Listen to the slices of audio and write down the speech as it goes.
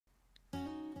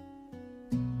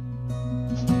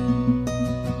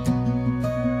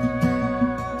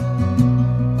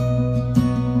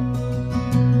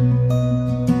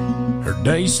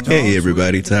Hey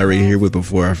everybody, Tyree here with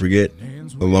Before I Forget,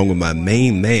 along with my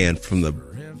main man from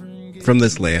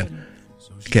this land,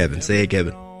 Kevin. Say hey,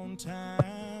 Kevin.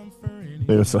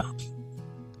 Hey, what's up?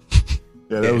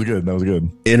 Yeah, that was good. That was good.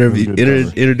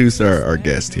 Introduce our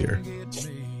guest here.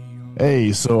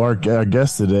 Hey, so our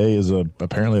guest today is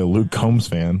apparently a Luke Combs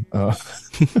fan.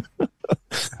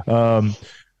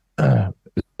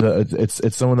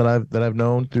 It's someone that I've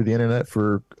known through the internet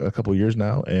for a couple of years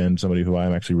now, and somebody who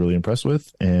I'm actually really impressed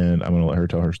with. And I'm going to let her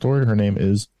tell her story. Her name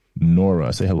is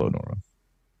Nora. Say hello, Nora.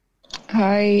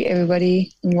 Hi,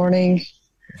 everybody. Good morning.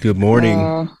 Good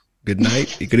morning. Good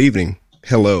night. Good evening.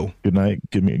 Hello. Good night.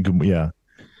 Yeah.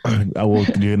 I will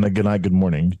do good night. Good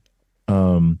morning.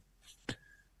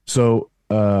 So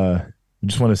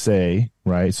just want to say,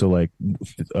 right? So like,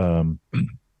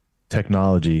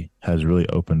 technology has really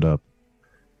opened up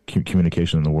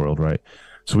communication in the world, right?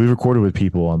 So we've recorded with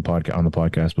people on the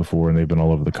podcast before, and they've been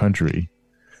all over the country.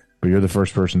 But you're the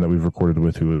first person that we've recorded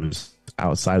with who is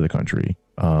outside the country,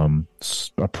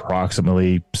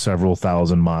 approximately several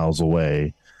thousand miles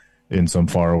away in some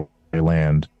faraway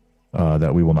land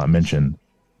that we will not mention.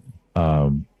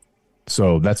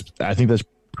 So I think that's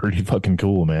pretty fucking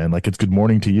cool, man. Like, it's good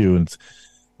morning to you, and it's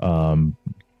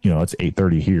it's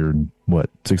 8:30 here and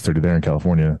 6:30 there in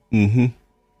California. Mm-hmm.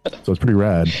 So it's pretty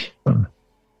rad.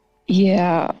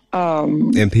 Yeah.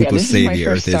 And people say the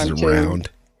earth isn't round.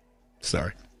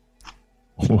 Sorry.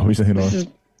 What were we saying?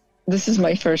 This is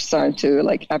my first time too.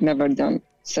 Like, I've never done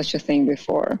such a thing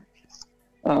before.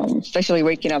 Especially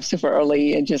waking up super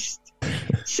early and just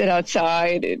sit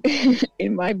outside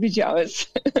in my pajamas.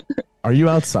 Are you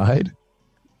outside?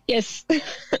 Yes.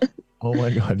 Oh my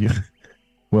God.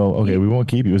 Well, okay, we won't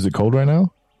keep you. Is it cold right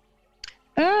now?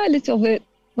 A little bit,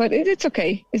 but it's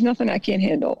okay. It's nothing I can't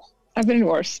handle. I've been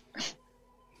worse.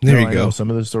 There you go. Some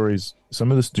of the stories, some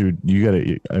of the stories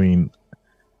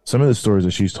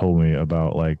that she's told me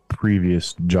about, like,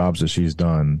 previous jobs that she's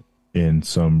done in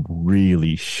some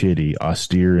really shitty,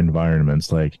 austere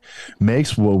environments, like,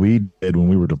 makes what we did when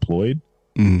we were deployed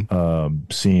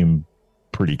seem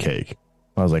pretty cake.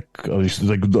 I was like,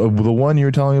 the one you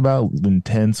were telling me about,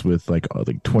 intense with like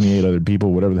 28 other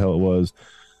people, whatever the hell it was.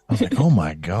 I was like, oh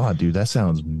my God, dude, that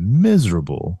sounds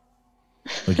miserable.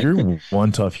 Like, you're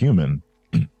one tough human.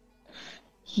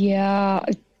 Yeah.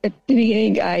 At the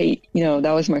beginning,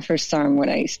 that was my first time when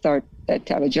I start that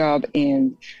type of job,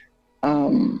 and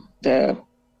the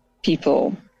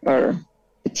people or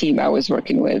the team I was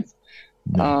working with,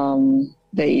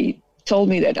 they told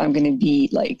me that I'm going to be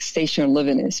like stationed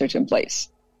living in a certain place.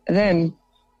 And then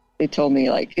they told me,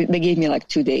 like, they gave me like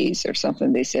 2 days or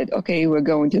something. They said, okay, we're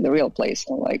going to the real place.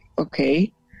 I'm like,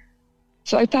 okay.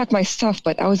 So I packed my stuff,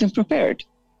 but I wasn't prepared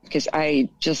because I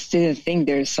just didn't think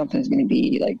there's something's going to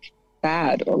be like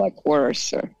bad or like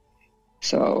worse.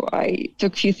 So I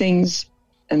took a few things,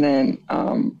 and then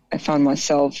I found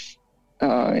myself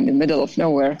in the middle of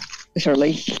nowhere,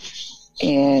 literally.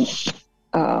 And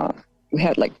we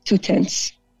had like 2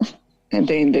 tents, and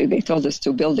then they told us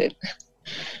to build it.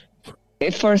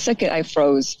 For a second, I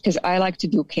froze because I like to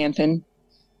do camping.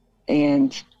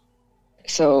 And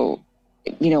so,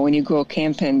 when you go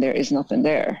camping, there is nothing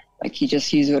there. Like, you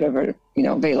just use whatever,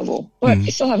 available. But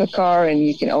you still have a car, and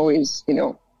you can always,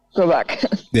 go back.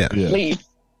 Yeah. Leave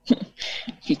if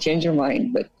you change your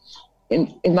mind. But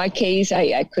in my case,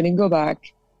 I couldn't go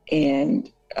back.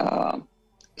 And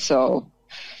so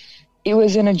it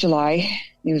was in July.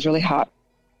 It was really hot.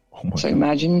 So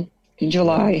imagine in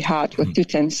July, hot with 2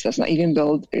 tents. That's not even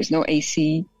built. There's no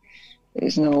AC.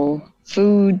 There's no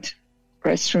food,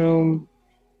 restroom.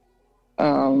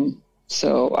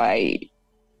 So I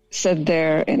sat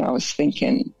there and I was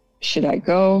thinking, should I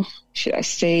go? Should I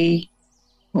stay?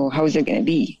 Well, how is it going to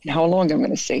be? And how long I'm going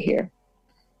to stay here?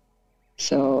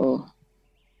 So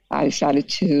I decided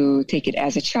to take it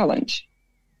as a challenge.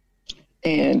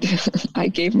 And I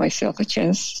gave myself a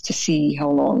chance to see how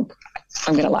long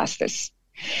I'm going to last this.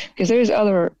 Because there's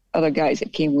other guys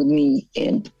that came with me,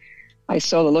 and I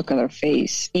saw the look on their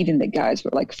face. Even the guys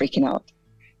were like freaking out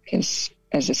because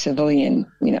as a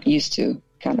civilian, used to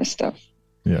kind of stuff.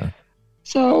 Yeah.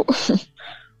 So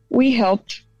we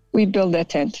helped. We built that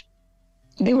tent.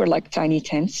 They were like tiny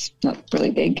tents, not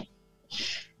really big.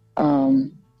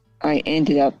 I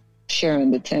ended up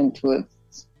sharing the tent with,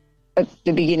 at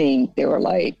the beginning, there were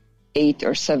like 8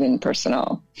 or 7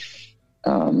 personnel.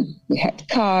 We had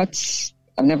cots.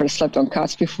 I've never slept on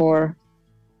cots before.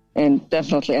 And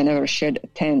definitely I never shared a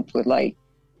tent with like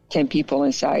 10 people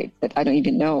inside that I don't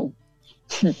even know.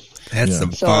 That's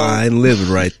some fine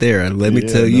living right there. Let me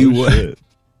tell you what.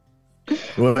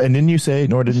 Well, and didn't you say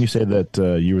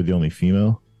that you were the only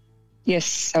female?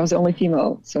 Yes, I was the only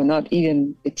female. So not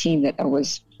even the team that I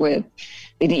was with,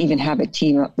 they didn't even have a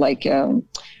team like I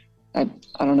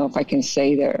don't know if I can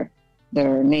say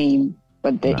their name,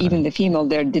 but even the female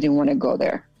there didn't want to go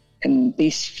there. And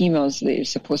these females, they're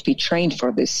supposed to be trained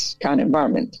for this kind of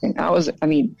environment. And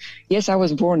yes, I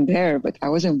was born there, but I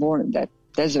wasn't born in that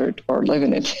desert or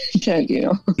living in a tent, you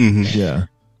know? Mm-hmm. Yeah.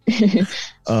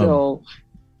 So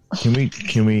can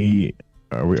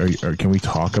we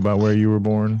talk about where you were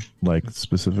born, like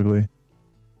specifically?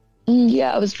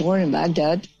 Yeah, I was born in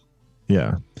Baghdad.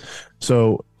 Yeah.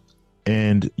 So,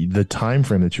 and the time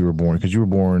frame that you were born, because you were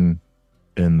born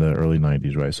in the early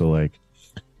 90s, right? So like,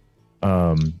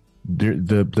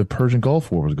 the Persian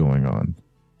Gulf War was going on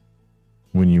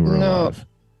when you were alive.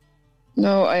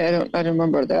 No, I don't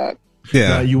remember that.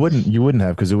 Yeah, you wouldn't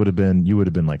have, because you would have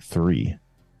been like 3.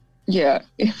 Yeah.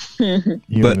 You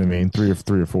know what I mean? 3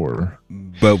 or 4.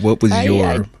 But what was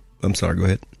I'm sorry, go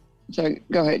ahead. Sorry,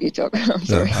 go ahead, you talk. I'm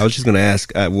sorry. I was just going to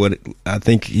ask what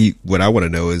I want to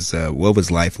know is what was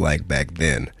life like back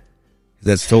then?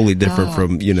 That's totally different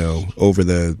from, over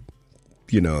the,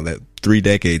 that 3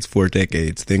 decades, 4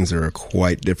 decades, things are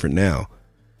quite different now.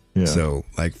 Yeah. So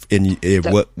like,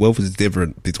 what was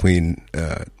different between,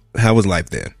 how was life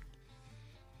then?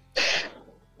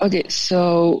 Okay.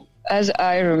 So as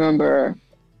I remember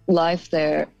life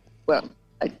there, well,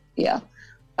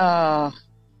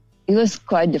 it was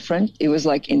quite different. It was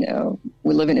like,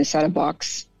 we live inside a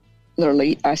box,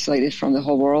 literally isolated from the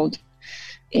whole world.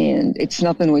 And it's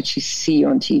nothing what you see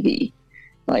on TV.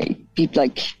 Like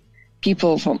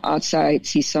people from outside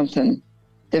see something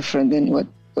different than what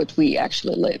we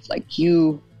actually live. Like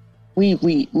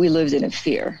we lived in a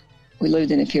fear. We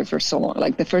lived in a fear for so long.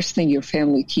 Like the first thing your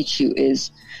family teach you is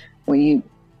when you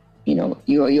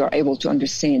are able to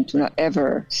understand, do not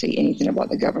ever say anything about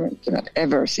the government. Do not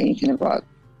ever say anything about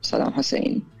Saddam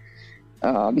Hussein.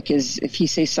 Because if he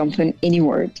says something, any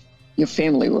word, your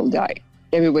family will die.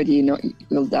 Everybody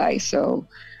will die. So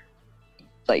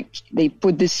like they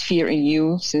put this fear in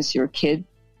you since you're a kid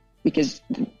because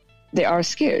they are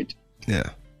scared. Yeah.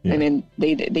 I mean,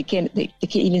 they can't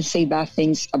even say bad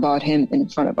things about him in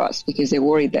front of us because they're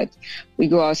worried that we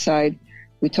go outside,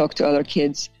 we talk to other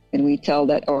kids, and we tell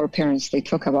that our parents they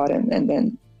talk about him,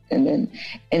 and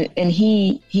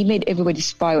he made everybody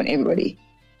spy on everybody.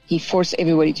 He forced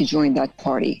everybody to join that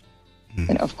party,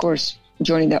 and of course,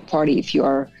 joining that party, if you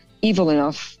are evil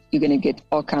enough, you're gonna get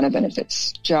all kind of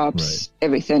benefits, jobs,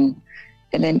 everything,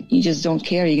 and then you just don't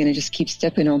care. You're gonna just keep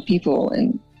stepping on people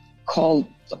and call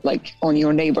like on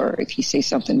your neighbor if he says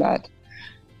something bad.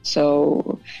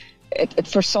 So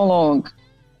for so long,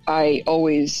 I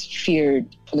always feared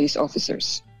police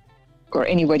officers or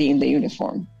anybody in the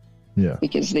uniform. Yeah.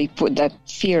 Because they put that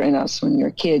fear in us when we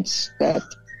were kids that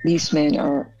these men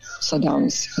are Saddam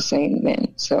Hussein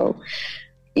men. So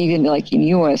even like in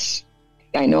US,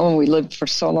 I know we lived for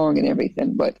so long and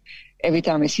everything, but every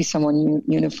time I see someone in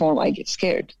uniform, I get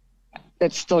scared.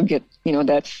 That still get,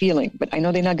 that feeling, but I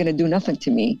know they're not going to do nothing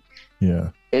to me. Yeah.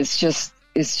 It's just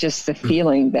the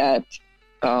feeling that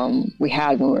we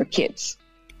had when we were kids.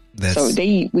 Dude,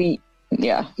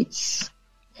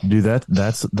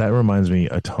 that reminds me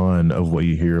a ton of what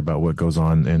you hear about what goes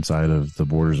on inside of the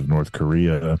borders of North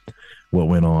Korea, what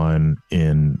went on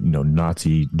in,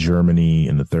 Nazi Germany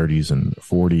in the 30s and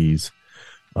 40s,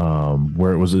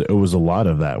 where it was a lot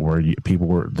of that, where people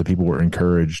were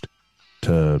encouraged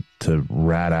to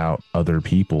rat out other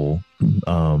people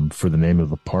for the name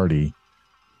of a party,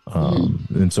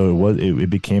 and so it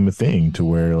became a thing to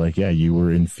where like you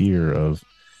were in fear of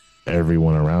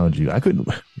everyone around you. I couldn't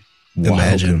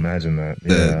imagine that.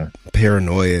 The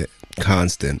paranoia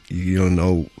constant. You don't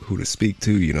know who to speak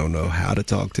to. You don't know how to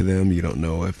talk to them. You don't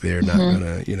know if they're not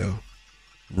gonna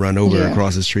run over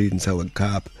across the street and tell a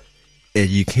cop. And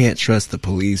you can't trust the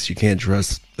police. You can't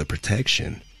trust the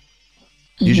protection.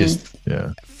 You just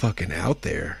fucking out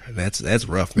there. That's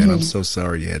rough, man. I'm so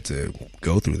sorry you had to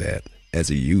go through that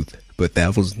as a youth, but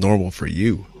that was normal for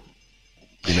you,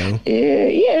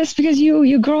 Yes, because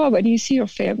you grow up and you see your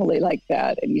family like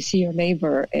that, and you see your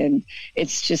neighbor, and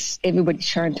it's just everybody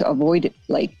trying to avoid it,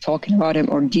 like talking about him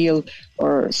or deal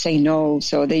or say no,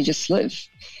 so they just live.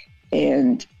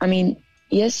 And I mean,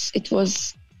 yes, it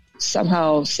was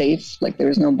somehow safe, like there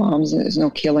was no bombs and there's no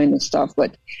killing and stuff,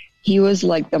 but he was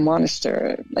like the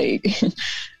monster, like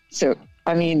so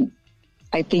I mean,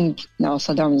 I think now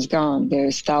Saddam is gone.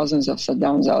 There's thousands of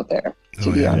Saddams out there,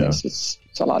 to be honest. It's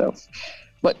a lot of,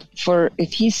 but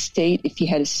if he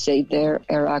had stayed there,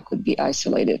 Iraq would be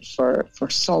isolated for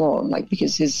so long, like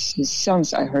because his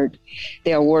sons, I heard,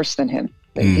 they are worse than him.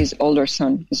 Like his older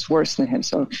son is worse than him.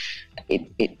 So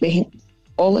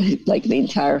like the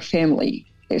entire family.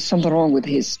 There's something wrong with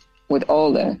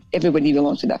everybody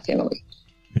belongs to that family.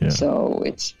 Yeah. So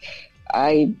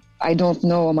I don't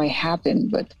know what might happen,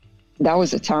 but that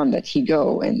was the time that he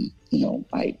go, and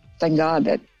I thank God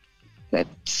that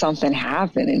something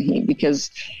happened in him,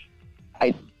 because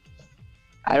I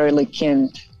really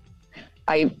can't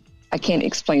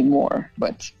explain more,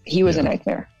 but he was a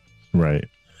nightmare. Right.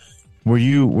 Were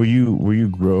you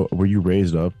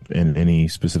raised up in any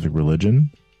specific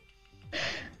religion?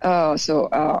 So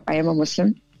I am a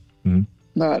Muslim, mm-hmm.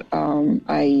 but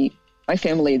my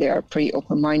family, they are pretty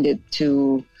open-minded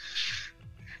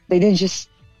they didn't just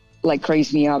like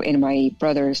raise me up and my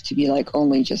brothers to be like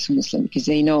only just Muslim, because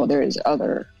they know there is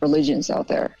other religions out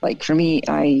there. Like for me,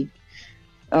 I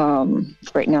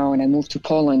right now when I moved to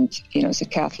Poland, it's a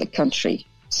Catholic country.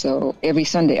 So every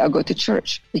Sunday I'll go to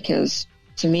church, because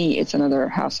to me it's another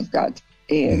house of God.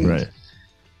 And right.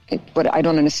 But I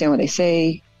don't understand what they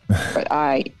say, but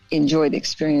I enjoy the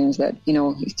experience that,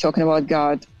 he's talking about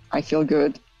God. I feel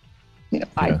good.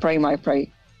 I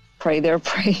pray their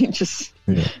pray. Just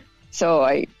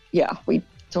so we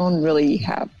don't really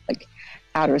have like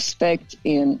out of respect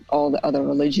in all the other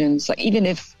religions. Like even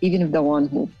if the one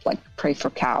who like pray for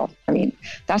cow, I mean,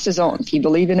 that's his own. If he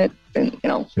believe in it, then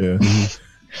Yeah.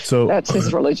 So that's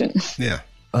his religion. Yeah.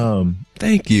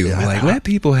 Thank you. Yeah. Like let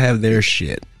people have their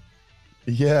shit.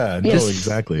 Yeah. No. Yes,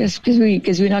 Exactly. Yes,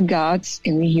 because we're not gods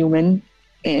and we're human,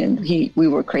 and we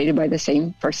were created by the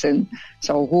same person.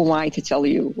 So who am I to tell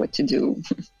you what to do?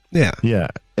 Yeah. Yeah.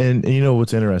 And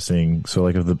what's interesting, so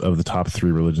like of the top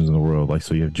 3 religions in the world, like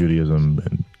so you have Judaism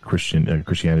and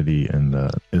Christianity and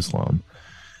Islam.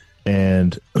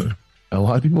 And a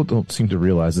lot of people don't seem to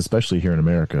realize, especially here in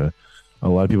America, a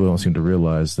lot of people don't seem to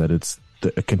realize that it's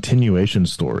a continuation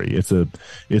story. It's a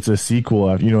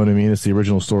sequel. You know what I mean? It's the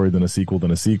original story, then a sequel,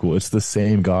 then a sequel. It's the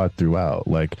same God throughout.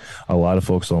 Like a lot of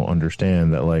folks don't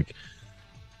understand that like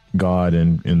God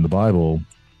in the Bible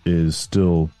is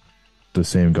still the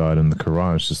same God in the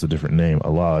Quran. It's just a different name.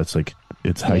 Allah. It's like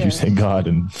it's how you say God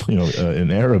in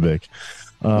in Arabic.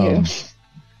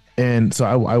 And so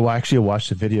I actually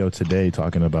watched a video today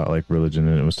talking about like religion,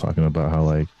 and it was talking about how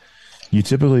like you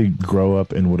typically grow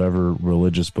up in whatever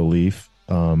religious belief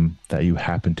that you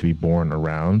happen to be born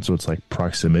around. So it's like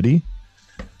proximity.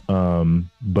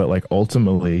 But like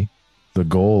ultimately the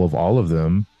goal of all of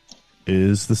them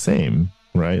is the same,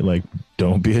 right? Like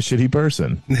don't be a shitty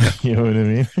person. You know what I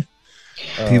mean?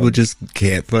 People just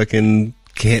can't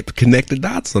connect the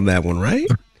dots on that one, right?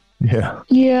 Yeah.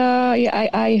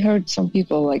 I heard some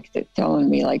people like telling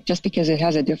me like just because it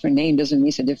has a different name doesn't mean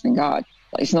it's a different God.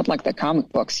 Like, it's not like the comic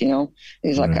books,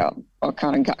 There's like all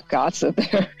kind of gods out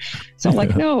there. So I'm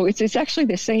like, no, it's actually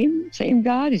the same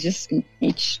God. It's just in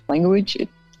each language,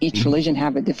 each religion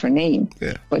have a different name,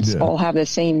 but all have the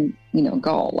same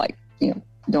goal. Like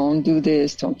don't do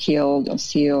this, don't kill, don't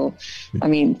steal. I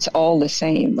mean, it's all the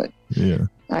same. But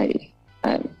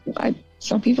I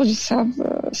some people just have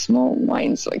small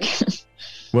minds, like.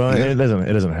 Well, it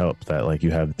doesn't help that like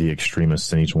you have the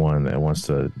extremists in each one that wants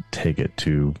to take it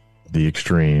to the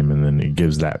extreme, and then it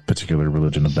gives that particular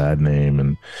religion a bad name,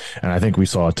 and I think we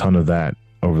saw a ton of that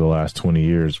over the last 20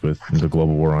 years with the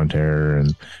global war on terror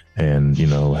and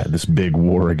this big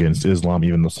war against Islam,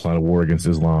 even though it's not a war against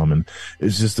Islam, and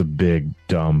it's just a big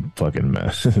dumb fucking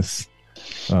mess.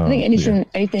 I think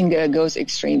anything that goes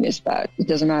extreme is bad. It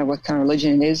doesn't matter what kind of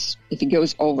religion it is. If it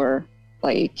goes over,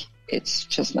 like, it's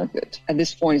just not good. At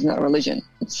this point, it's not a religion.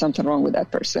 It's something wrong with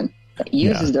that person that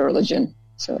uses their religion.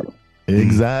 So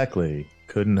exactly,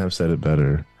 couldn't have said it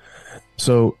better.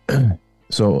 So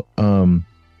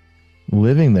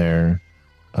living there,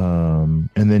 and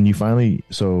then you finally,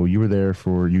 so you were there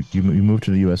for you moved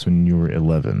to the U.S. when you were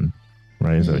 11,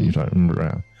 right? Is that what you're talking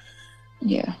about?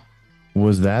 Yeah.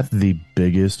 Was that the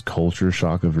biggest culture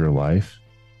shock of your life?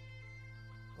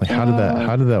 Like, how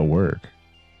did that work?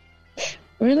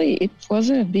 Really, it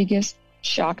wasn't the biggest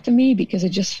shock to me because it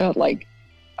just felt like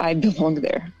I belonged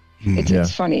there.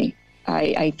 It's funny.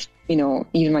 I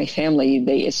even my family,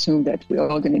 they assumed that we're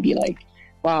all going to be like,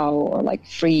 wow, or like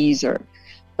freeze,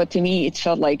 but to me, it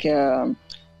felt like a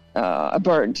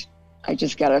bird. I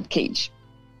just got out of cage.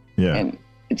 Yeah. And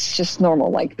it's just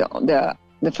normal. Like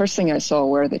the first thing I saw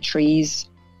were the trees,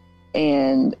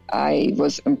 and I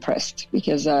was impressed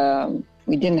because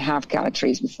we didn't have kind of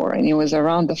trees before, and it was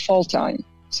around the fall time.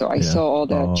 So I saw all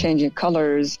the changing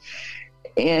colors,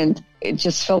 and it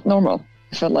just felt normal.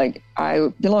 It felt like I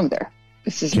belong there.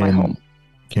 This is my home.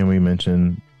 Can we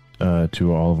mention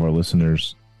to all of our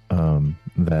listeners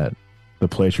that the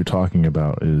place you're talking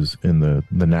about is in the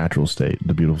natural state,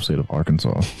 the beautiful state of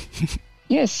Arkansas?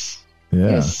 Yes.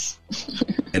 Yeah. Yes.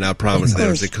 And I promise there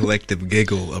was a collective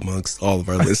giggle amongst all of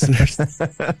our listeners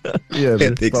Yeah,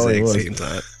 at the exact same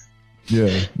time.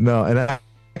 Yeah. No, and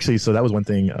actually, so that was one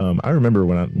thing. I remember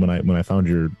when I found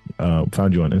you on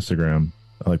Instagram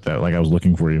like that, like I was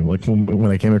looking for you, like when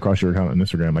I came across your account on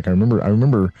Instagram, like I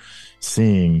remember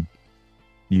seeing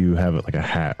you have like a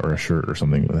hat or a shirt or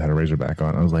something that had a Razorback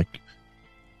on. I was like,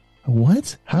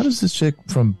 what? How does this chick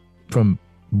from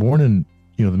born in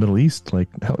the Middle East, like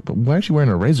why is she wearing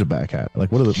a Razorback hat?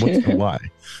 Like what's the why?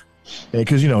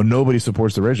 Because nobody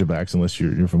supports the Razorbacks unless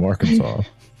you're from Arkansas.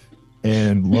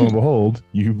 And lo and behold,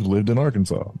 you lived in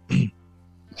Arkansas.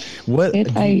 What?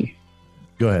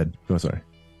 Go ahead. Go, sorry.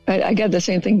 I get the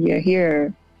same thing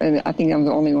here, and I think I'm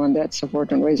the only one that's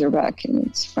supporting Razorback, and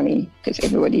it's funny because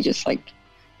everybody just like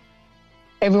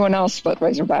everyone else but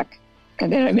Razorback,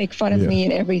 and then I make fun of me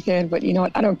and everything. But you know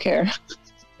what? I don't care.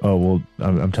 Oh well,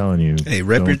 I'm telling you. Hey,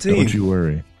 rep your team. Don't you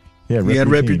worry. Yeah, we got to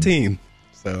rep your team.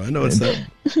 So I know what's up.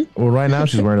 Well, right now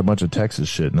she's wearing a bunch of Texas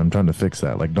shit, and I'm trying to fix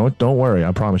that. Like, don't worry.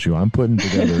 I promise you, I'm putting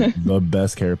together the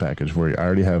best care package for you. I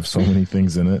already have so many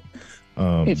things in it.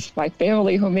 It's my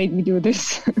family who made me do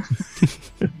this.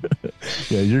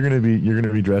 Yeah, you're gonna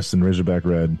be dressed in Razorback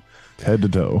red, head to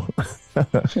toe.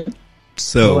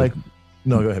 So,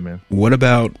 no, go ahead, man. What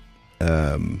about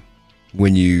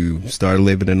when you started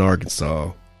living in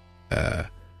Arkansas?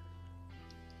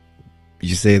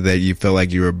 You say that you felt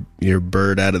like you're a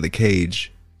bird out of the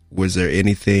cage. Was there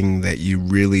anything that you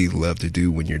really love to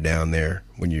do when you're down there,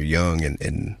 when you're young,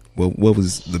 and what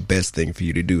was the best thing for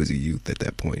you to do as a youth at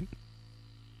that point?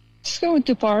 Just go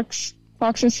into parks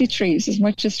and see trees, as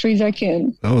much as trees I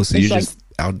can. Oh, so you're just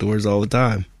outdoors all the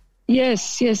time.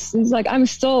 Yes. It's like I'm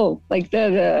still like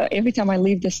the every time I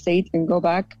leave the state and go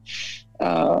back,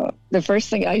 the first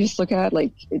thing I just look at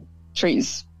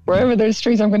trees. Wherever there's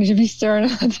trees, I'm going to be staring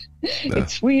at. No.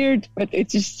 It's weird, but it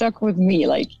just stuck with me.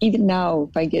 Like even now,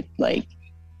 if I get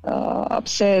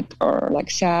upset or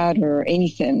like sad or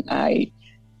anything, I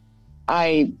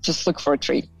just look for a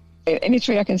tree, any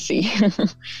tree I can see.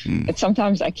 And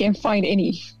sometimes I can't find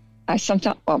any.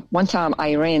 One time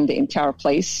I ran the entire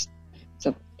place. It's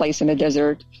a place in the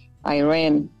desert. I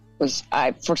ran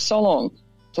for so long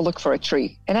to look for a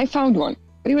tree, and I found one,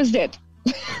 but it was dead.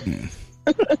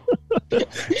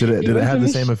 Did it have the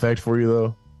same effect for you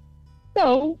though?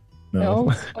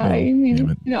 No. I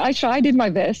mean, I did my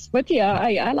best, but yeah,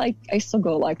 I still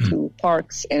go to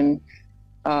parks, and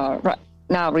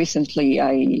now recently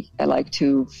I like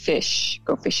to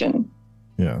go fishing.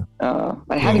 Yeah. But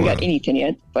I haven't got anything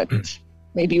yet, but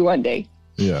maybe one day.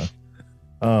 Yeah.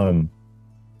 But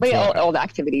yeah, all the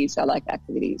activities, I like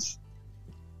activities.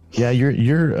 Yeah,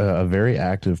 you're a very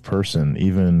active person,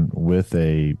 even with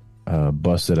a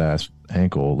busted ass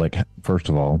ankle. Like, first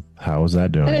of all, how is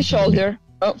that doing? And a shoulder.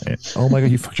 Oh my god,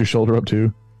 you fucked your shoulder up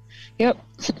too? Yep.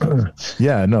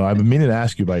 Yeah, no, I've been meaning to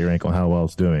ask you about your ankle and how well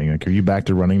it's doing. Like, are you back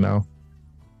to running now?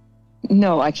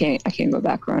 No, I can't go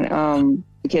back run.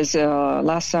 Because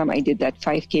last time I did that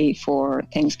 5K for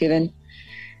Thanksgiving,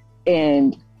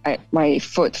 and my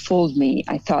foot fooled me.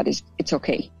 I thought it's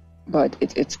okay, but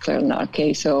it's clearly not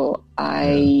okay. So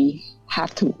I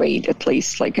have to wait at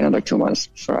least another 2 months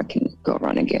before I can go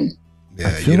run again.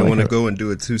 Yeah, you don't want to go and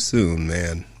do it too soon,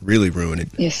 man. Really ruin it.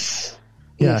 Yes.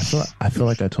 Yeah, Yes. I feel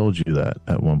like I told you that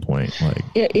at one point.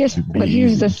 Yes, but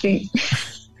here's the thing.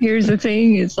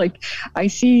 It's like I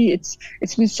see it's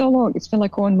been so long. It's been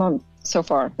 1 month so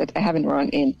far that I haven't run,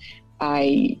 and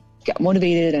I got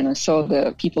motivated and I saw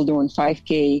the people doing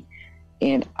 5K,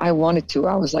 and I wanted to.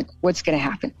 I was like, what's going to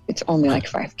happen? It's only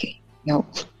 5K. No.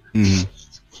 Mm-hmm.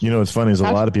 You know, what's funny is a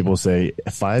lot of people say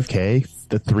 5K,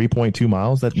 the 3.2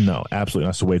 miles. No, absolutely,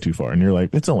 that's way too far. And you're like,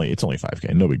 it's only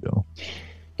 5K, no big deal.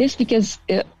 Yes, because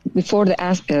before the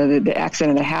accident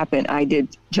that happened, I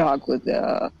did jog with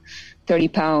a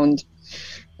 30-pound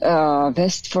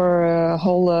vest for a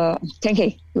whole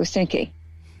 10K. It was 10K.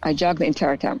 I jogged the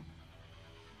entire time.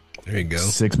 There you go.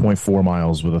 6.4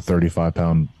 miles with a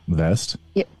 35-pound vest.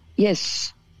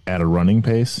 Yes. At a running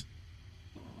pace.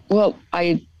 Well,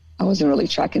 I wasn't really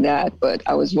tracking that, but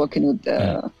I was walking with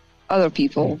other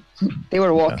people. They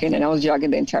were walking, and I was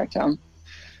jogging the entire time.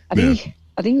 I think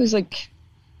it was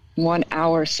 1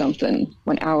 hour something,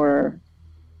 1 hour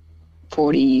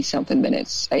 40 something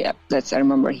minutes. I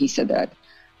remember he said that.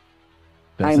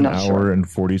 That's I'm an not hour sure. and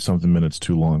 40 something minutes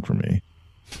too long for me.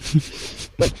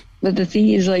 But the thing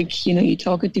is, you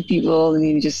talk to people, and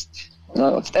you just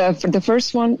for the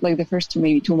first one, the first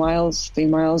maybe 2 miles, 3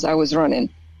 miles, I was running.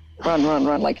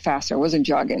 Run faster. I wasn't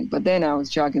jogging, but then I was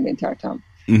jogging the entire time.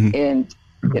 Mm-hmm. And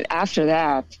after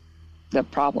that, the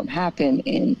problem happened,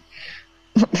 and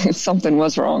something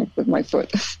was wrong with my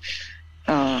foot.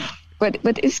 But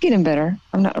it's getting better.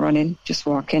 I'm not running, just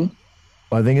walking.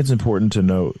 I think it's important to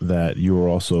note that you were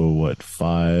also what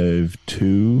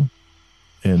 5'2"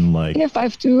 and like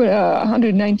 5'2",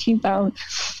 119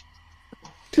 pounds.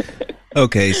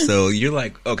 Okay, so you're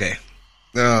like, okay,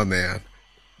 oh man.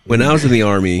 When I was in the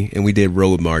Army and we did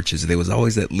road marches, there was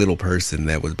always that little person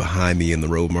that was behind me in the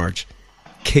road march,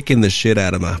 kicking the shit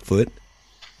out of my foot.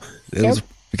 It was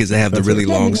because I have the really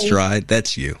long stride.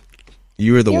 That's you.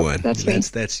 You were the one. That's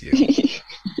you.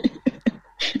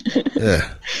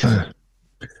 Yeah.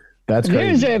 That's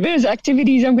crazy. There's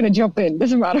activities I'm gonna jump in.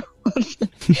 Doesn't matter what.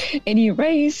 Any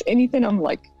race, anything. I'm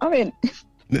in.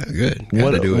 Yeah, good.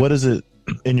 What is it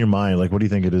in your mind? Like, what do you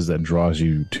think it is that draws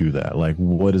you to that? Like,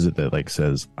 what is it that like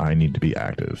says I need to be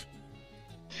active?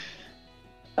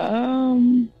 Have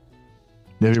you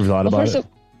ever thought about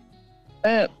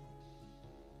it?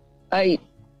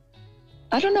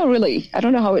 I don't know really. I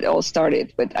don't know how it all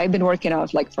started, but I've been working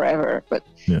out like forever. But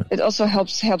it also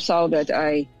helps out that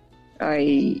I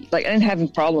didn't having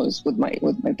problems with my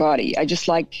body. I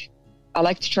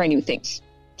like to try new things.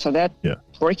 So that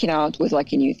working out was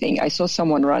like a new thing. I saw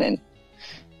someone running,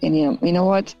 and you know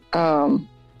what?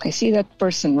 I see that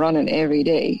person running every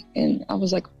day, and I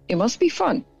was like, it must be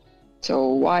fun. So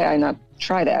why I not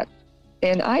try that?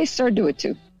 And I started doing it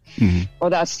too. Mm-hmm.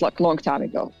 Well, that's like a long time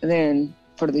ago. And then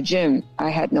for the gym, I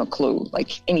had no clue,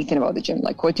 like anything about the gym,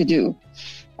 like what to do.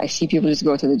 I see people just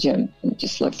go to the gym and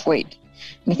just lift weight.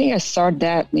 And I think I started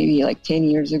that maybe like 10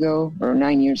 years ago or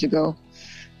 9 years ago.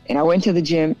 And I went to the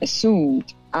gym,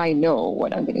 assumed I know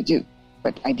what I'm going to do,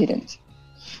 but I didn't.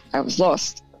 I was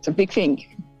lost. It's a big thing.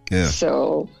 Yeah.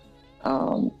 So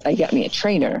I got me a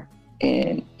trainer,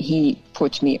 and he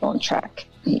put me on track.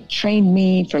 He trained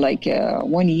me for like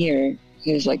 1 year.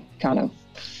 He was like kind of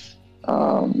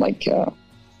like a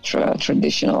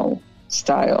traditional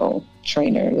style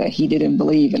trainer that he didn't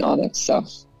believe in all that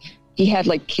stuff. He had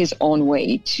like his own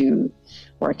way to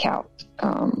work out.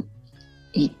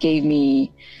 He gave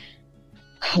me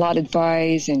a lot of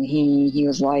advice, and he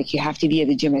was like, you have to be at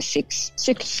the gym at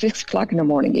 6 o'clock in the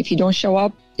morning. If you don't show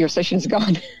up, your session's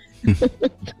gone.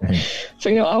 So,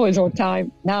 I was on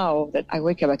time. Now that I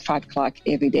wake up at 5 o'clock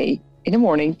every day in the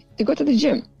morning to go to the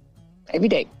gym every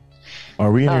day.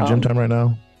 Are we in your gym time right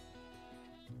now?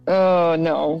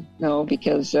 No,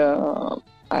 because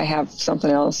I have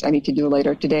something else I need to do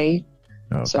later today.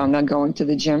 Okay. So I'm not going to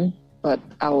the gym, but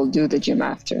I will do the gym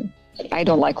after. I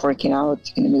don't like working out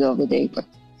in the middle of the day, but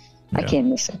I can't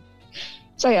miss it.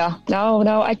 So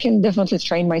now I can definitely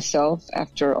train myself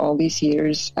after all these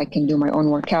years. I can do my own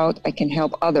workout. I can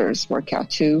help others work out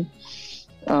too.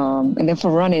 And then for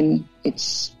running,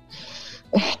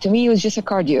 to me, it was just a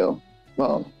cardio.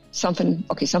 Well, something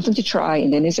to try,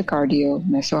 and then it's a cardio.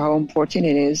 And I saw how important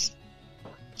it is.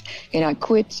 And I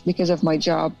quit because of my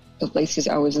job. The places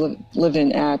I was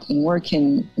living at and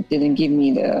working didn't give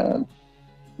me the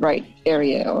right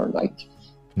area, or like,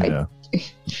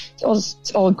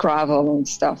 it's all gravel and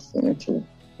stuff, and it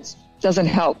doesn't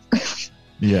help.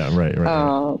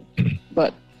 Right.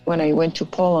 But when I went to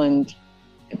Poland,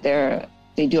 they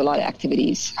do a lot of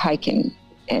activities, hiking,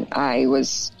 and I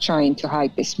was trying to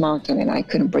hike this mountain, and I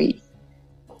couldn't breathe.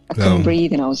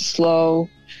 And I was slow.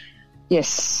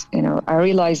 Yes, I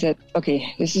realized that,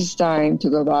 okay, this is time to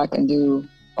go back and do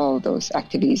all those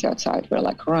activities outside. We're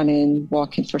like running,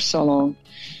 walking for so long.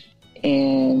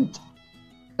 And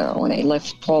when I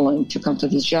left Poland to come to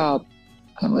this job,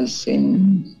 I was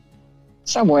in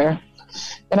somewhere,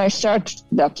 and I started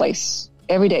that place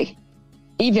every day.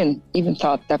 Even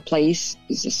thought that place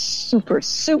is just super,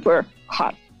 super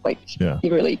hot. Like, you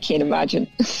really can't imagine.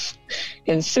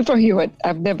 And super humid.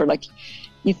 I've never,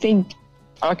 you think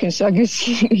Arkansas gets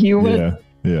humid?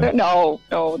 Yeah. No,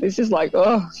 this is like,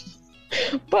 oh.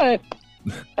 But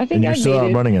I think and you're still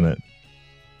out running in it.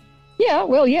 Yeah,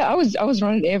 well, I was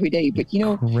running every day, but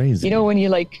crazy. When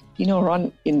you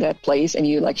run in that place and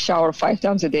you shower 5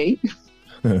 times a day.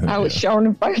 I was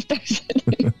showering 5 times a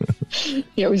day.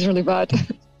 Yeah, it was really bad.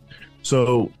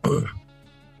 So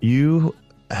you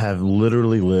have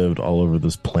literally lived all over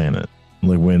this planet,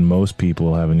 like when most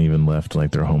people haven't even left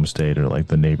their home state or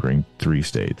the neighboring 3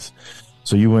 states.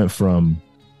 So you went from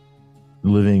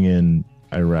living in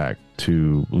Iraq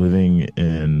to living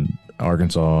in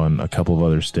Arkansas and a couple of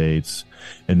other states,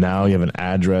 and now you have an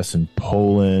address in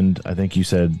Poland. I think you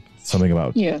said something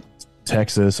about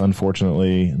Texas.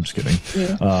 Unfortunately, I'm just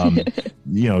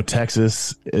kidding.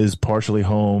 Texas is partially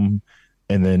home,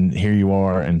 and then here you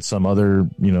are in some other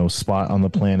spot on the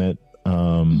planet.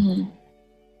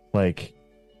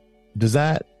 Does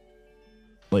that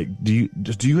like, do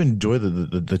you enjoy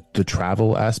the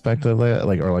travel aspect of that,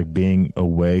 like, or like being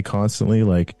away constantly?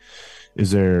 Like,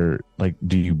 is there like,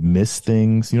 do you miss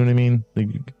things? You know what I mean? Like,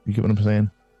 you get what I'm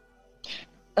saying?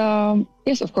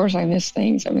 Yes, of course, I miss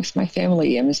things. I miss my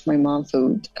family. I miss my mom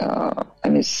food. I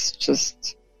miss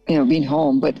just, being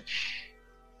home, but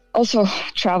also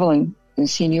traveling and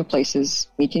seeing new places,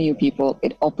 meeting new people.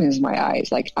 It opens my eyes.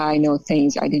 Like, I know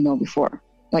things I didn't know before.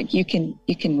 Like, you can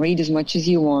read as much as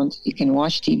you want. You can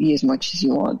watch TV as much as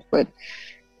you want. But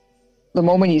the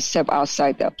moment you step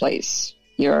outside that place,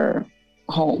 your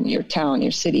home, your town,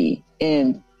 your city,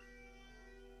 and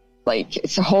like,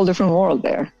 it's a whole different world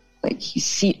there. Like, you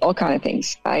see all kind of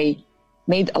things. I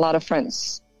made a lot of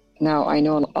friends. Now I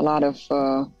know a lot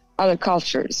of other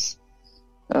cultures,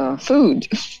 food,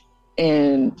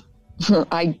 and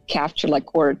I capture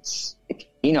like words.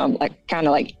 I'm like kind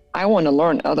of like, I want to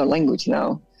learn other language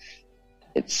now.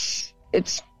 It's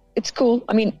cool.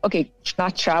 I mean, okay,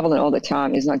 not traveling all the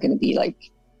time is not going to be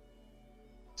like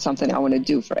something I want to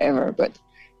do forever, but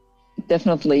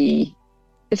definitely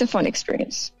it's a fun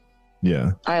experience.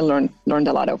 Yeah. I learned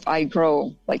a lot of, I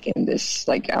grow like in this,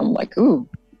 like, I'm like, ooh,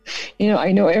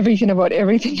 I know everything about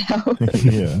everything now.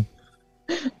 Yeah.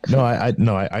 No,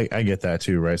 I get that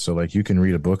too, right? So like, you can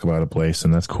read a book about a place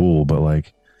and that's cool, but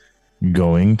like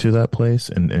going to that place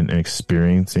and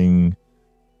experiencing,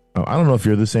 I don't know if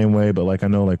you're the same way, but like, I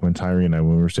know like when Tyree and I,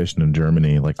 when we were stationed in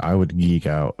Germany, like I would geek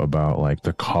out about like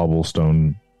the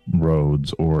cobblestone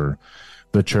roads or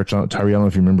the church. Tyree, I don't know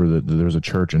if you remember that there was a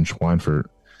church in Schweinfurt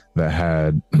that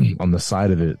had on the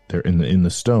side of it there in the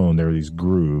stone, there were these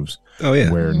grooves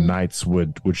where knights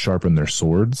would sharpen their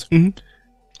swords. Mm-hmm.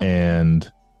 And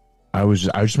I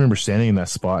just remember standing in that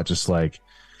spot, just I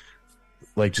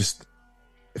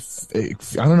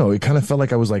don't know. It kind of felt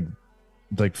like I was like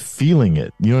feeling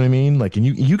it. You know what I mean? Like, and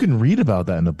you can read about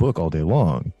that in a book all day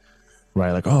long,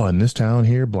 right? Like, oh, in this town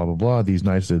here, blah, blah, blah, these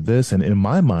knights did this. And in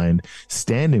my mind,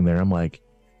 standing there, I'm like,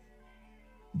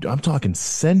 I'm talking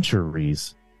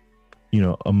centuries,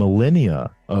 a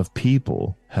millennia of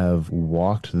people have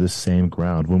walked this same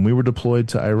ground. When we were deployed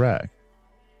to Iraq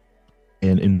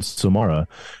and in Samara,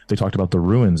 they talked about the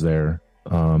ruins there.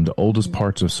 The oldest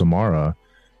parts of Samara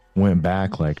went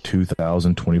back like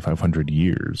 2,000, 2,500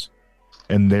 years.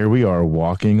 And there we are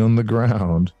walking on the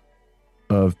ground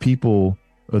of people,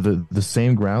 the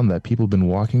same ground that people have been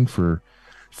walking for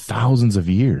thousands of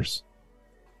years,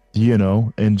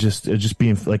 and just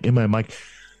being like in my mind.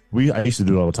 I used to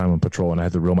do it all the time on patrol, and I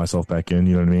had to reel myself back in,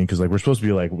 you know what I mean? Because like, we're supposed to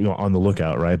be like, on the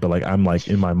lookout, right? But like, I'm like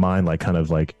in my mind, like kind of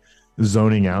like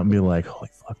zoning out and be like, holy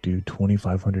fuck, dude,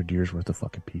 2,500 years worth of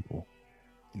fucking people,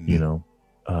 the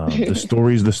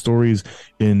stories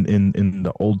in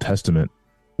the Old Testament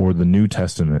or the New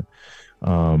Testament, like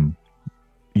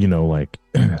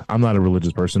I'm not a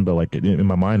religious person, but like in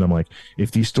my mind, I'm like,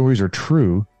 if these stories are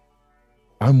true,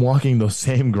 I'm walking those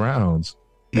same grounds.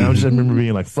 And I just remember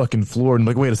being like fucking floored and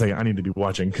like, wait a second, I need to be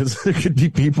watching because there could be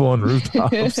people on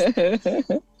rooftops.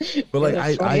 But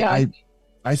like,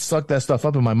 I suck that stuff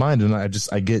up in my mind, and I just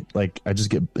get like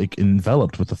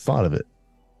enveloped with the thought of it.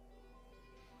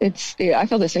 I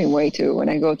feel the same way too when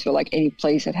I go to like any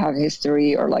place that have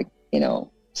history or like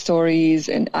stories,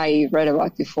 and I read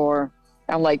about before.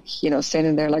 I'm like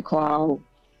standing there like, wow,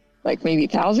 like maybe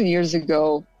 1,000 years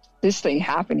ago this thing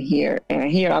happened here, and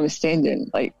here I'm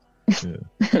standing like.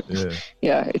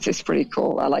 Yeah, it's pretty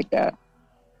cool. I like that.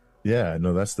 Yeah,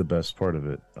 no, that's the best part of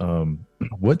it.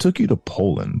 What took you to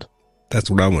Poland? That's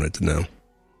what I wanted to know.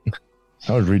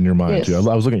 I was reading your mind too. I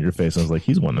was looking at your face and I was like,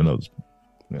 he's wanting to know this.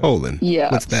 Yeah. Poland.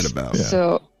 Yeah. What's that about? Yeah.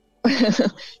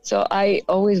 So I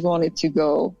always wanted to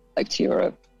go like to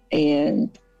Europe, and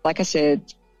like I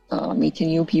said, meeting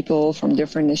new people from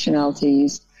different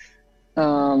nationalities,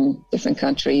 different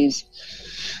countries.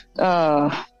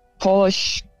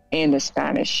 Polish and the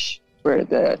Spanish were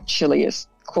the chilliest,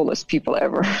 coolest people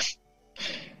ever.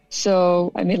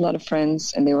 So I made a lot of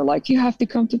friends, and they were like, you have to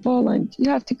come to Poland. You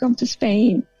have to come to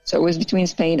Spain. So it was between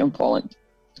Spain and Poland.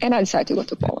 And I decided to go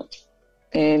to Poland.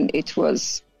 And it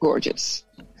was gorgeous.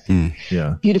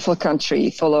 Yeah. Beautiful country,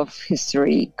 full of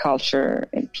history, culture,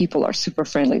 and people are super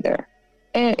friendly there.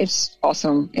 And it's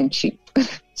awesome and cheap.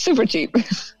 Super cheap.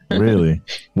 Really?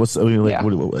 How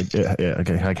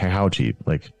cheap?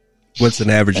 Like, what's an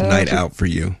average night out for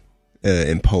you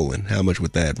in Poland? How much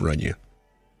would that run you?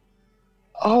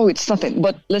 Oh, it's nothing.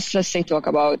 But let's say talk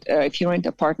about if you rent an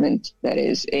apartment that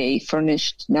is a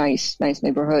furnished, nice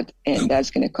neighborhood, and that's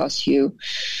going to cost you,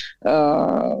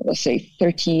 let's say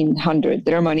 1,300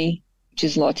 their money, which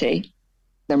is zloty.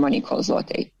 Their money calls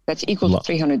zloty. That's equal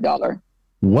to $300.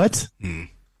 What?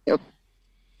 Yep.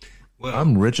 Well,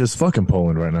 I'm rich as fucking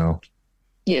Poland right now.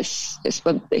 Yes, yes,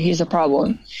 but here's a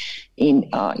problem. In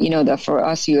you know that for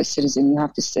us U.S. citizen, you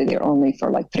have to stay there only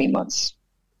for like 3 months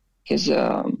because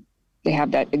they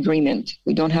have that agreement.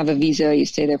 We don't have a visa. You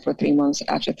stay there for 3 months.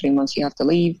 After 3 months, you have to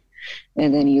leave,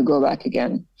 and then you go back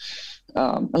again,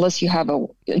 unless you have a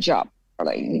job. Or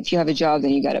like if you have a job,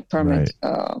 then you got a permit,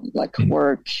 like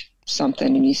work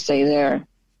something, and you stay there,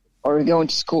 or you're going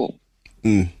to school.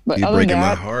 But you're other than breaking my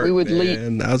that, heart, we would man.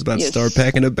 leave. I was about to Yes. start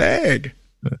packing a bag.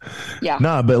 Yeah.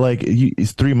 Nah, but like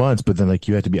it's 3 months, but then like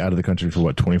you have to be out of the country for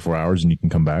what 24 hours, and you can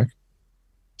come back.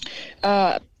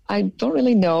 I don't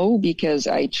really know because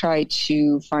I tried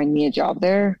to find me a job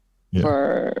there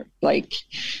for like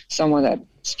someone that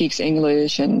speaks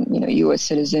English and U.S.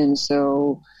 citizen.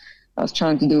 So I was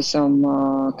trying to do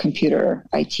some computer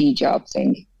IT job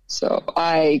thing. So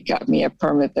I got me a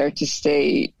permit there to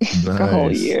stay a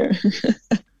whole year.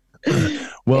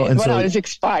 Well, and but so it's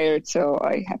expired, so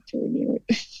I have to renew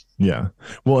it. yeah.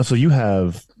 Well, so you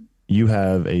have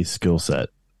a skill set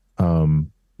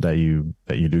that you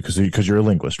do because you're a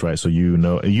linguist, right? So you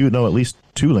know at least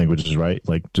 2 languages, right?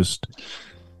 Like just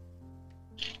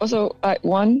Also,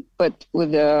 one, but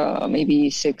with maybe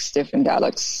 6 different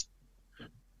dialects.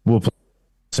 well,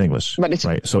 it's English, But it's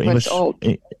right? So but English, it's all,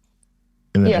 and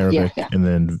then Yeah, Arabic, yeah. and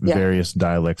then Yeah. various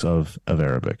dialects of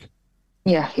Arabic.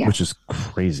 yeah. Which is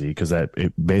crazy because that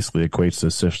it basically equates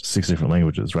to 6 different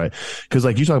languages, right? Because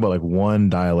like you talk about like one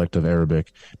dialect of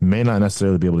Arabic may not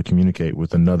necessarily be able to communicate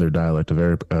with another dialect of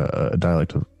Arabic.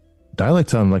 Dialect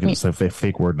sounds like it's a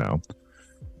fake word now.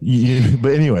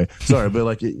 But anyway, sorry, but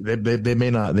like they may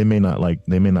not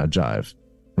jive,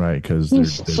 right? Because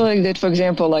So like that, for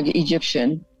example, like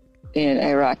Egyptian and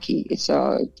Iraqi, it's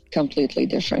completely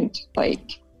different,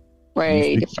 like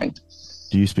way different.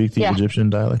 Do you speak the Yeah. Egyptian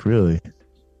dialect? Really?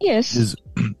 Yes. Is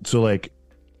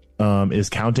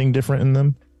counting different in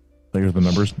them? Like are the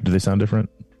numbers, do they sound different?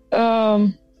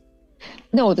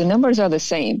 No, the numbers are the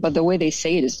same, but the way they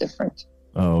say it is different.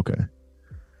 Oh, okay.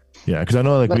 Yeah, because I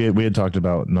know like we had talked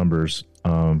about numbers,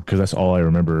 because that's all I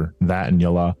remember, that and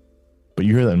Yalla. But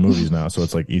you hear that in movies now, so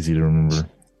it's like easy to remember.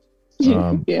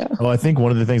 Yeah. Oh, I think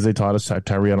one of the things they taught us,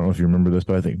 Tyree, I don't know if you remember this,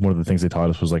 but I think one of the things they taught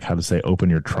us was like how to say "open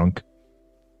your trunk."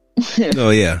 Oh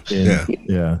yeah,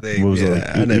 Yeah. They- What was it yeah,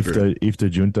 like? I never- Ifta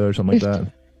Junta or something like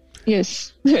that.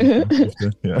 Yes.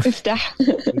 Ifta, yeah. Iftah.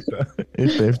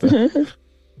 Ifta.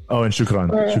 Oh, and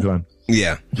Shukran.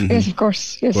 yeah. Mhm. Yes, of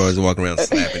course. Yes. Or I was walking around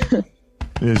slapping.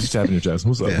 Yeah, just tapping your chest.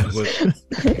 What's up? Yeah, what-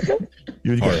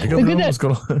 You got a hiccup, Look bro? at that. What's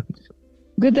going on?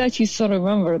 Good that you still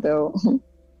remember, though.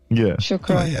 Yeah.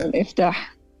 Shukran Oh, yeah. and Iftah.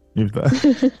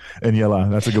 Ifta. And Yalla,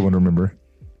 that's a good one to remember.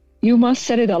 You must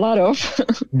said it a lot of.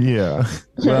 Yeah.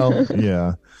 Well,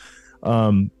 yeah.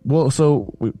 Well,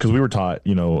 so because we were taught,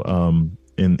 in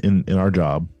our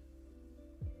job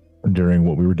during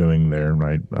what we were doing there,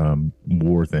 right?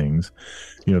 War things,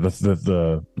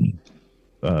 the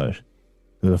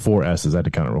 4 S's. I had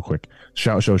to count it real quick: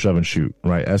 shout, show, shove, and shoot.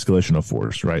 Right? Escalation of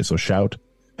force. Right? So shout,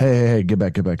 hey, get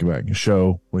back.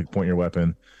 Show, like point your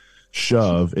weapon.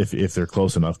 Shove, if they're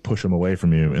close enough, push them away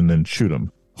from you, and then shoot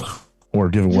them, or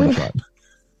give a warning shot.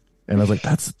 And I was like,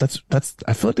 that's.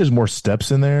 I feel like there's more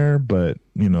steps in there, but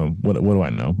what do I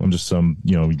know? I'm just some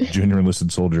junior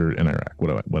enlisted soldier in Iraq. What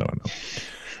do I know?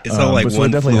 It's all like but so it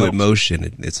one definitely fluid helps.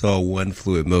 motion. It's all one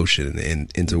fluid motion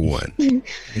into one.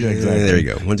 Yeah, exactly. There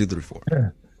you go. 1, 2, 3,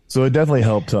 4. So it definitely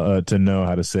helped to know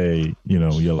how to say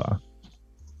Yalla.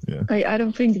 Yeah. I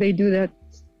don't think they do that.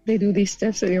 They do these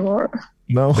steps anymore.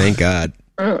 No. Thank God.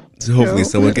 Uh, So hopefully no.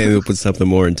 someone came up with something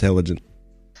more intelligent.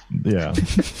 Yeah.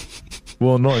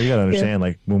 Well, no, you gotta understand.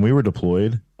 Like when we were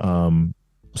deployed,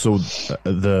 so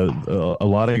a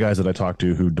lot of guys that I talked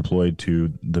to who deployed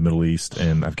to the Middle East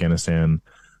and Afghanistan,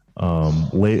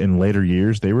 in later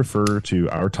years, they refer to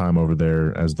our time over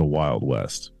there as the Wild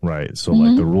West, right? So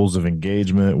like the rules of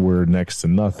engagement were next to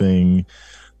nothing.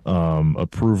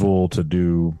 Approval to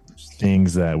do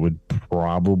things that would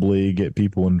probably get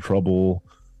people in trouble.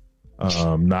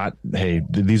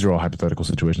 These are all hypothetical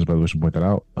situations, by the way, I should point that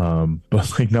out.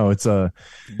 But like, no, it's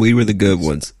We were the good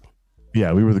ones.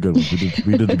 yeah, we were the good ones.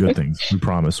 We did the good things. We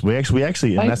promise. We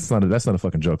actually, and that's not a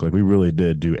fucking joke. Like we really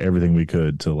did do everything we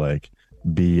could to like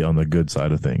be on the good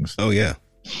side of things. Oh yeah.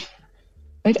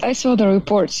 I saw the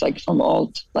reports like from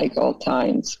all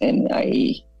times, and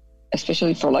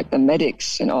especially for like the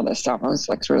medics and all that stuff, I was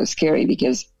like really scary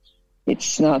because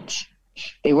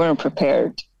they weren't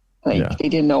prepared. Like they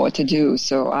didn't know what to do.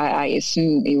 So I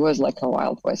assumed it was like a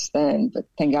Wild West then, but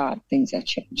thank God things have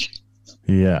changed.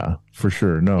 Yeah, for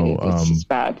sure. No, It's just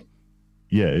bad.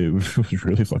 yeah, it was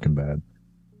really fucking bad.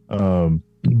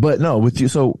 But no, with you,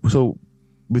 so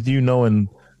with you knowing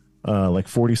like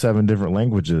 47 different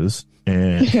languages,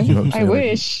 and you know what I'm I saying?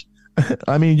 wish.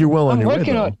 I mean, you're well on I'm your way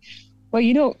working though. on.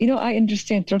 Well, I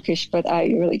understand Turkish, but I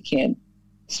really can't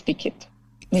speak it.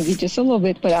 Maybe just a little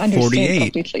bit, but I understand 48.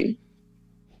 completely.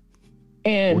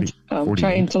 And 48.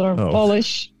 trying to learn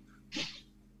Polish.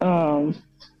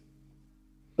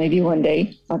 Maybe one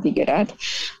day I'll be good at.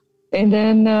 And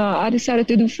then I decided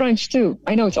to do French too.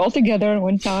 I know it's all together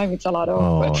one time. It's a lot of.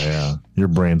 Oh yeah, your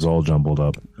brain's all jumbled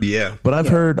up. Yeah, but I've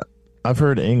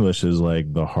heard English is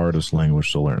like the hardest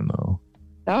language to learn though.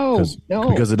 No,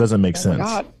 because it doesn't make sense.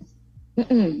 God.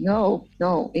 No.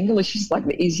 English is like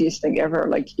the easiest thing ever.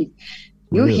 Like you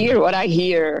Really? hear what I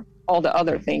hear, all the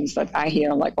other things that I hear.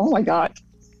 I'm like, oh my God,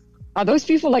 are those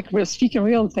people like real speaking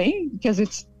real thing? Because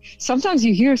it's sometimes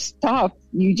you hear stuff,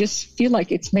 you just feel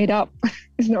like it's made up.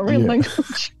 It's not real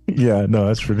language. Yeah, no,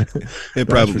 that's for it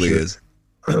probably is.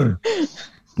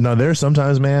 No, there's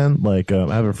sometimes, man. Like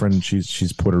I have a friend,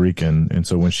 she's Puerto Rican, and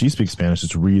so when she speaks Spanish,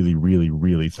 it's really, really,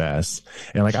 really fast.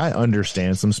 And like I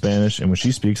understand some Spanish, and when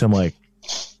she speaks, I'm like,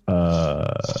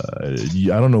 I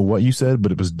don't know what you said,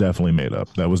 but it was definitely made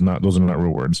up. Those are not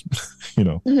real words, you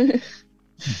know.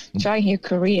 Try here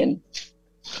Korean.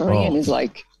 Korean is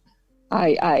like,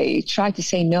 I tried to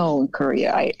say no in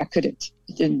Korea. I couldn't.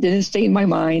 It didn't stay in my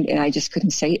mind, and I just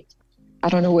couldn't say it. I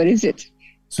don't know what is it.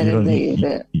 So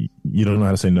you don't know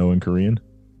how to say no in Korean?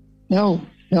 No.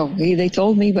 They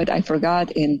told me, but I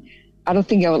forgot, and I don't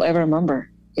think I will ever remember.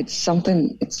 It's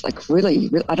something. It's like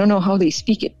really. I don't know how they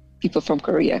speak it. People from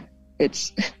Korea.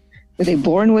 It's are they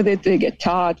born with it? They get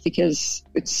taught because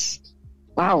it's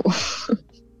wow.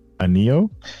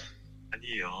 Anio.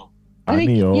 I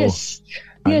think yes,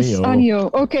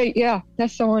 Anio. Okay, yeah,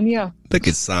 that's the one. Yeah, I think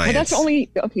it's science. But that's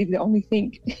the only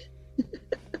thing.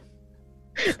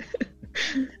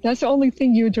 That's the only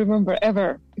thing you'd remember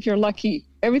ever if you're lucky.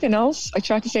 Everything else, I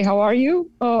tried to say, "How are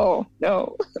you?" Oh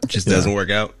no, it just doesn't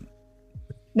work out.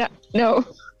 No.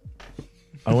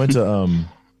 I went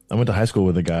to high school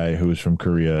with a guy who was from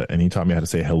Korea, and he taught me how to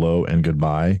say hello and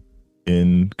goodbye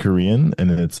in Korean, and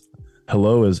then it's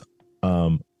hello is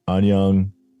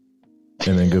annyeong,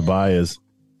 and then goodbye is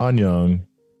annyeong.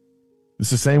 It's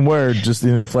the same word, just the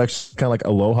inflection, kind of like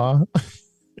aloha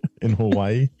in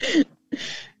Hawaii.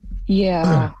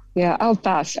 Yeah. I'll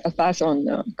pass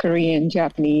on Korean,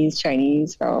 Japanese,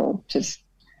 Chinese. I'll just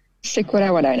stick with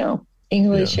what I know: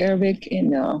 English, Arabic,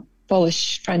 and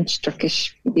Polish, French,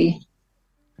 Turkish, maybe.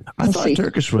 I thought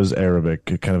Turkish was Arabic,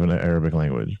 kind of an Arabic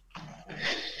language.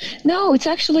 No, it's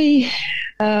actually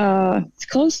it's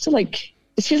close to like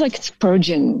it feels like it's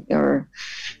Persian, or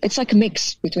it's like a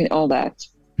mix between all that.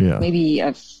 Yeah, maybe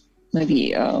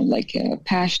like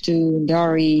Pashto,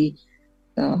 Dari,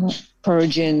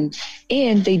 Persian,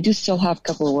 and they do still have a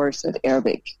couple of words with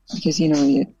Arabic because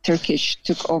Turkish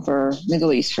took over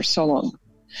Middle East for so long.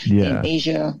 Yeah, in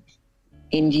Asia,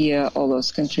 India, all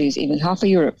those countries, even half of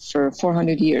Europe for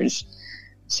 400 years.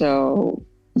 So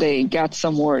they got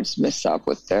some words messed up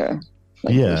with the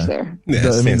language there.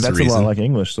 Yeah, I mean, that's a lot like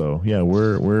English, though. Yeah,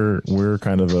 we're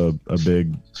kind of a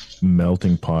big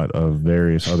melting pot of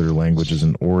various other languages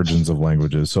and origins of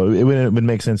languages. So it would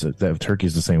make sense that Turkey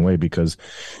is the same way, because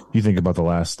you think about the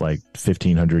last like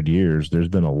 1,500 years, there's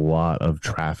been a lot of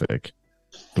traffic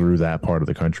through that part of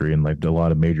the country, and like a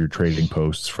lot of major trading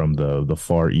posts from the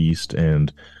Far East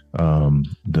and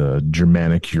the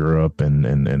Germanic Europe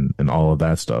and all of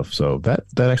that stuff. So that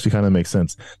actually kind of makes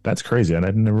sense. That's crazy. And I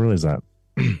didn't realize that.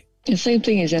 The same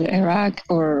thing as in Iraq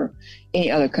or any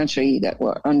other country that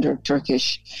were under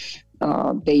Turkish.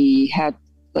 They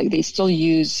still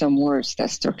use some words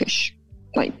that's Turkish,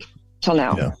 like till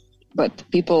now. Yeah. But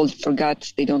people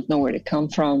forgot, they don't know where they come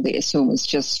from. They assume it's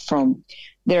just from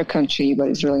their country, but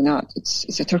it's really not.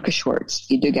 It's a Turkish words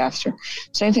you dig after.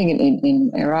 Same thing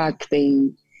in Iraq.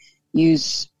 They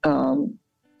use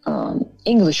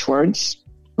English words,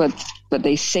 but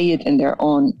they say it in their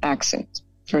own accent.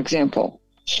 For example,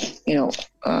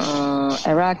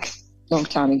 Iraq, long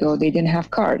time ago, they didn't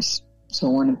have cars. So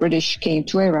when the British came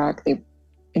to Iraq, they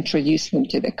introduced them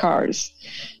to the cars.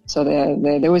 So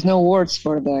there was no words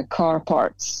for the car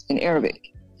parts in Arabic.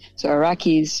 So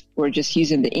Iraqis were just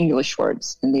using the English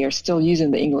words, and they are still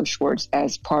using the English words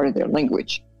as part of their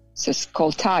language. So it's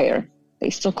called tire.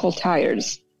 They still call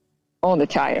tires on the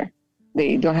tire.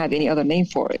 They don't have any other name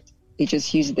for it. They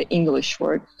just use the English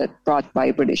word that brought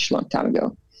by British a long time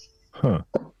ago. Huh.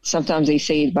 Sometimes they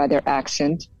say it by their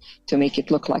accent to make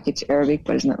it look like it's Arabic,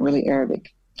 but it's not really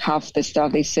Arabic. Half the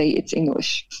stuff they say, it's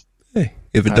English. Hey,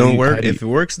 if it don't work, if it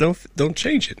works, don't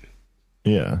change it.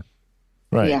 Yeah,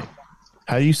 right. Yeah.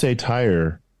 How do you say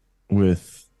tire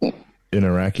with an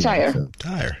Iraqi tire? accent?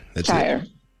 Tire. That's tire.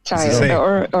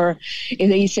 Tire, or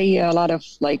they say a lot of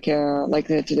like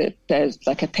there's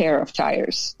like a pair of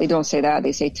tires. They don't say that.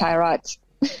 They say tyrot.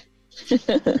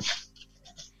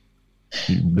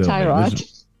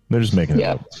 Tyrot. They're just making it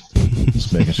up.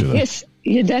 Just making shit up. Yes,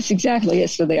 yeah, that's exactly it.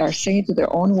 So they are saying to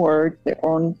their own word, their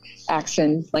own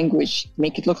accent, language,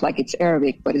 make it look like it's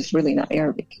Arabic, but it's really not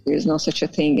Arabic. There's no such a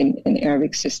thing in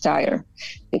Arabic says tire.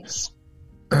 It's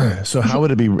so how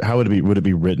would it be? Would it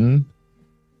be written?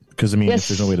 Because I mean,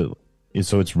 yes. if there's no way to.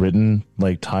 So it's written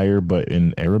like tire, but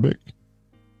in Arabic.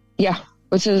 Yeah,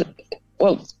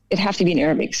 well, it have to be in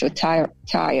Arabic. So tire,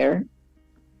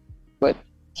 but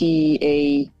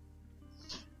TAER.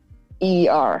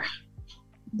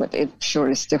 But it sure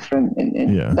is different,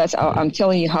 and yeah. That's how I'm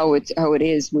telling you how it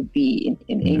is would be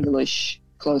in English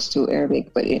close to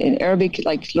Arabic, but in Arabic,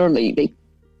 like literally they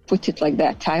put it like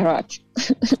that, Tairat.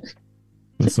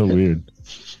 That's so weird.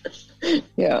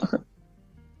 Yeah,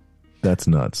 that's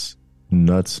nuts.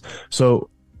 So,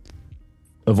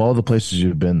 of all the places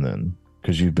you've been, then,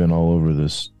 because you've been all over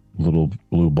this little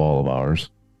blue ball of ours,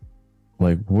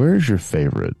 like where's your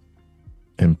favorite,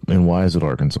 and why is it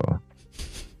Arkansas?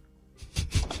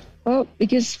 Well,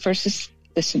 because first is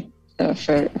this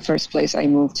first place I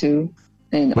moved to,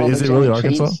 and wait, is it really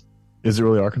Arkansas? Is it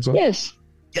really Arkansas? Yes.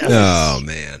 Oh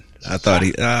man, I thought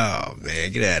Oh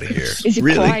man, get out of here! Is it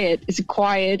really? Quiet? Is it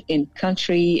quiet and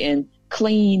country and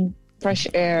clean, fresh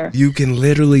air? You can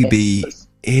literally be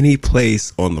any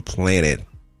place on the planet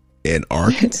in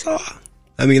Arkansas.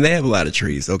 I mean, they have a lot of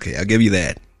trees. Okay, I'll give you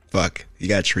that. Fuck, you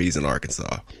got trees in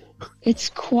Arkansas. It's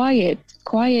quiet,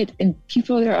 and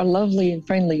people there are lovely and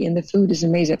friendly, and the food is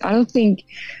amazing.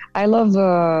 I love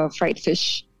fried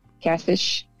fish,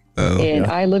 catfish, and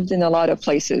I lived in a lot of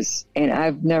places, and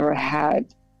I've never had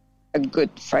a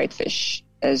good fried fish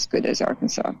as good as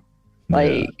Arkansas.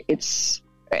 Like it's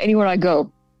anywhere I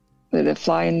go, the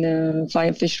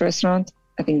flying fish restaurant.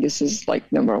 I think this is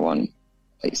like number one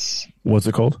place. What's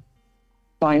it called?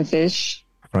 Flying Fish.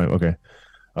 Right. Okay.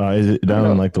 Is it down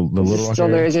in like the Little Rock still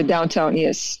area? there? Is it downtown?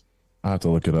 Yes. I have to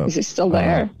look it up. Is it still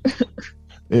there?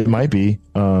 It might be.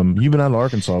 You've been out of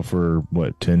Arkansas for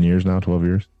what, 10 years now, 12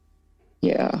 years?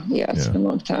 Yeah, it's been a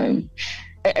long time.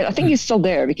 I think it's still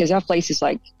there because that place is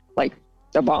like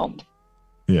the bomb.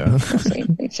 Yeah.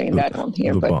 I'm saying that one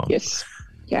here, but bomb. Yes.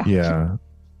 Yeah. Yeah.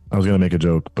 I was gonna make a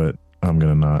joke, but I'm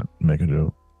gonna not make a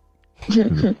joke.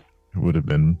 It would have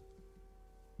been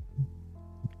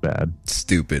bad.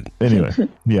 Stupid. Anyway,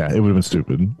 yeah, it would have been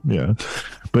stupid. Yeah.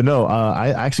 But no, I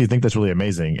actually think that's really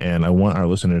amazing. And I want our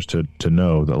listeners to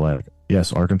know that, like,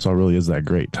 yes, Arkansas really is that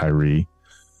great, Tyree.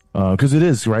 Because it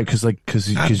is, right? Because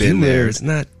I've been there. It's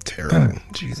not terrible.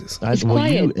 Jesus. It's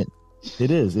quiet.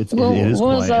 It is. It is when quiet.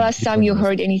 was the last time you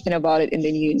heard anything about it in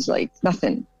the news? Like,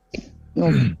 nothing.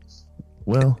 No.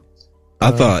 Well,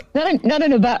 I thought. Not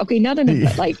in a bad,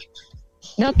 like,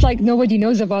 not like nobody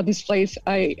knows about this place.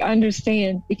 I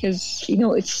understand because,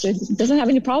 it doesn't have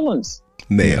any problems.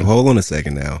 Man, hold on a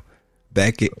second now.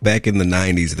 Back in the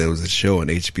 90s, there was a show on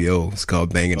HBO. It's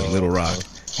called Banging in Little Rock.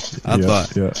 I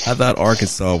thought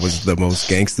Arkansas was the most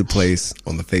gangster place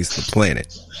on the face of the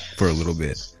planet for a little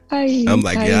bit. I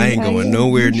ain't going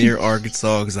nowhere near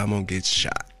Arkansas because I'm going to get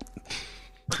shot.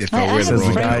 If I wear the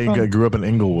wrong guy grew up in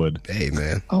Inglewood. Hey,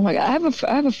 man. Oh, my God. I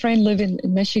have a friend living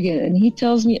in Michigan, and he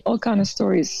tells me all kind of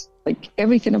stories, like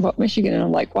everything about Michigan. And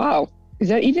I'm like, wow, is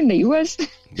that even the U.S.?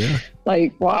 Yeah.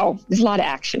 Like, wow, there's a lot of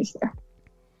actions there.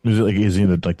 Is he in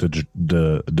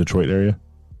the Detroit area?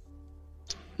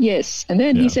 Yes, and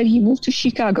then he said he moved to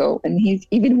Chicago, and he's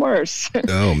even worse.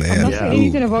 Oh man, I'm not saying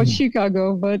anything about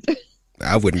Chicago, but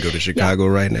I wouldn't go to Chicago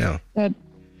right now. That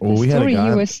story he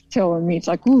was telling me, it's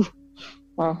like, ooh,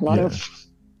 wow, a lot of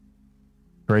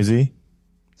crazy.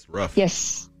 It's rough.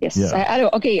 Yes.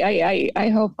 Yeah. I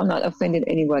hope I'm not offending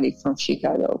anybody from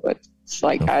Chicago, but it's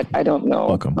like I don't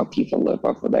know how people live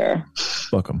over there.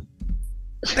 Fuck them.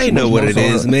 They know what it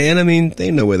is, man. I mean,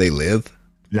 they know where they live.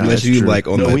 Yeah, unless you true. like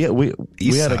on the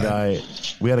we had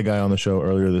a guy on the show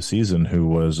earlier this season who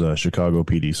was Chicago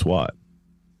PD SWAT,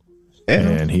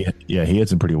 and he had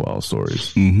some pretty wild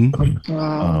stories. Mm-hmm.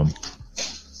 Wow.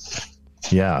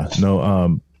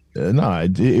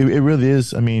 It really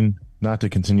is. I mean, not to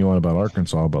continue on about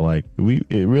Arkansas, but like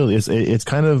it really is. It's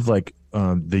kind of like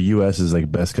the U.S. is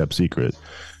like best kept secret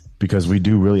because we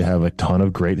do really have a ton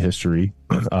of great history,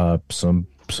 some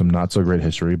not so great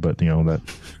history, but that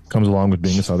comes along with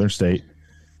being a southern state.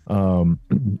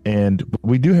 And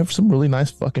we do have some really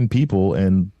nice fucking people,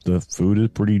 and the food is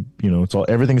pretty,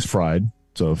 everything's fried.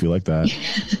 So if you like that,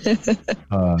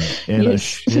 and a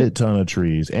shit ton of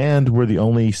trees, and we're the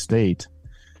only state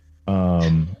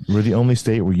We're the only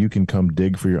state where you can come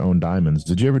dig for your own diamonds.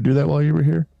 Did you ever do that while you were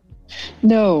here?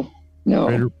 No,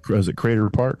 Was it Crater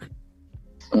Park?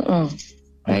 I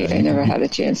never had a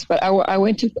chance, but I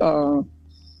went to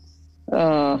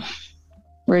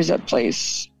where is that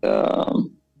place?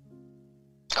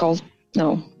 It's called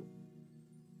no.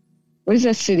 What is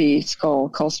that city? It's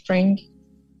called Cold Spring.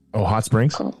 Oh, Hot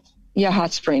Springs. Yeah,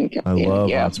 Hot Spring. I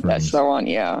love Hot Springs. That's the one.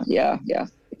 Yeah.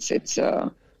 It's.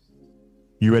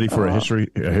 You ready for a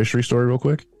history story, real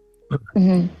quick?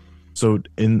 Mm-hmm. So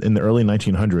in the early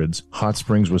 1900s, Hot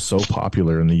Springs was so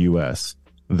popular in the U.S.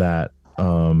 that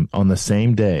on the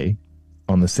same day,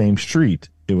 on the same street,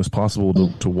 it was possible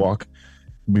to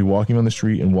be walking on the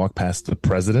street and walk past the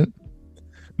president,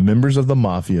 members of the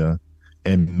mafia,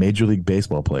 and Major League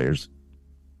Baseball players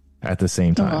at the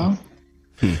same time.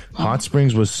 Oh, Hot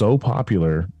Springs was so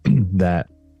popular that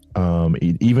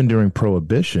even during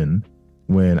Prohibition,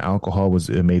 when alcohol was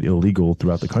made illegal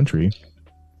throughout the country,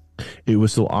 it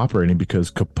was still operating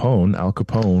because Al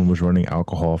Capone was running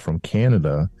alcohol from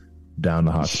Canada down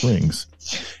to Hot Springs.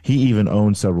 He even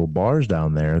owned several bars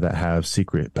down there that have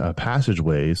secret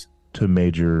passageways to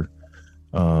major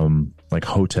like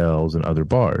hotels and other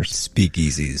bars.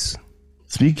 Speakeasies,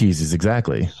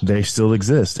 exactly. They still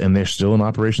exist, and they're still in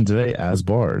operation today as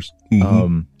bars.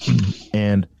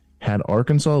 And had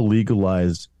Arkansas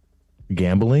legalized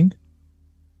gambling,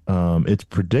 it's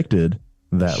predicted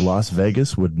that Las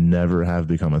Vegas would never have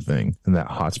become a thing, and that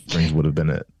Hot Springs would have been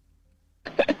it.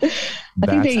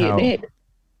 I think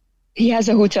he has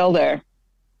a hotel there.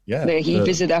 Yeah. He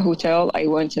visited that hotel. I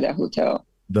went to that hotel.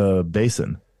 The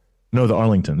Basin. No, the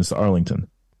Arlington. It's the Arlington.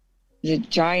 It's a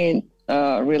giant,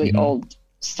 really old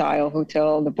style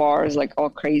hotel. The bar is like all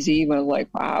crazy. But like,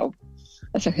 wow,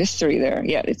 that's a history there.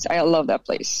 Yeah, I love that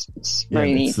place. It's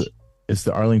very neat. It's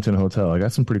the Arlington Hotel. I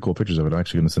got some pretty cool pictures of it. I'm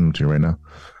actually going to send them to you right now.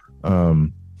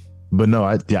 But no,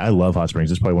 I love Hot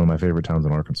Springs. It's probably one of my favorite towns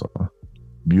in Arkansas.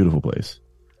 Beautiful place.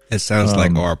 It sounds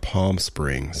like our Palm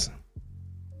Springs.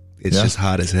 It's just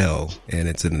hot as hell, and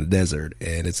it's in the desert,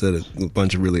 and it's a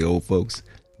bunch of really old folks,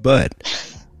 but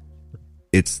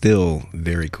it's still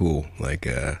very cool. Like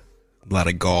a lot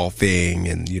of golfing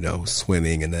and,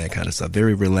 swimming and that kind of stuff.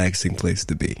 Very relaxing place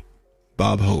to be.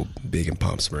 Bob Hope, big in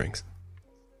Palm Springs.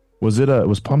 Was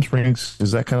Palm Springs,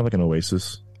 is that kind of like an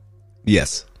oasis?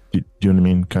 Yes. Do you know what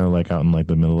I mean? Kind of like out in like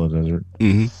the middle of the desert.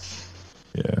 Mm-hmm.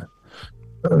 Yeah.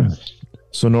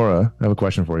 So Nora, I have a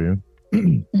question for you.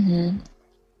 Mm-hmm.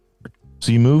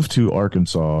 So you moved to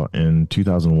Arkansas in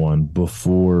 2001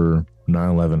 before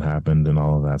 9/11 happened and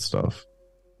all of that stuff.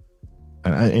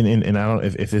 And I don't know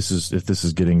if this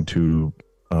is getting too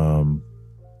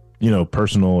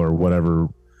personal or whatever.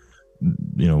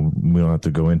 We don't have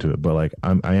to go into it, but like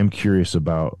I am curious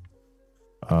about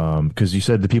because you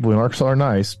said the people in Arkansas are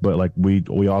nice, but like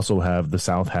we also have, the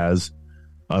South has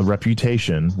a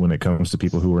reputation when it comes to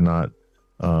people who are not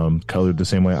colored the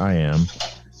same way I am,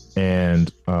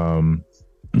 and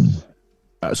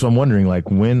so I'm wondering, like,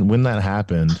 when that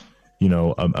happened,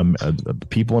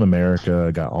 people in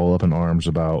America got all up in arms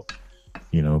about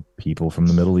people from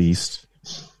the Middle East,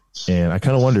 and I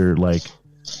kind of wonder, like,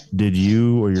 did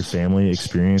you or your family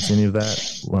experience any of that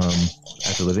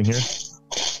after living here?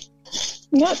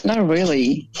 Not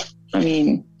really. I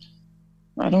mean,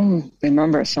 I don't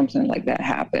remember something like that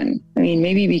happen. I mean,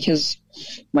 maybe because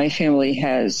my family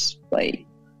has like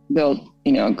built,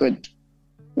 a good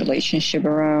relationship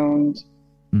around.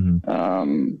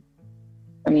 Mm-hmm.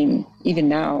 I mean, even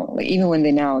now, like even when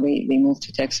they moved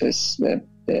to Texas,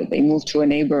 they moved to a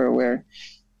neighbor where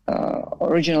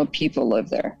original people live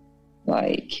there.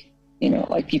 Like,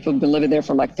 like people have been living there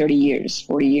for like 30 years,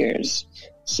 40 years.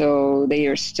 So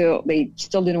they still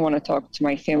didn't want to talk to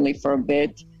my family for a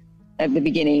bit at the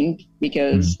beginning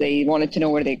because they wanted to know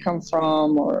where they come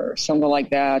from or something like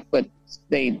that. But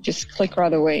they just click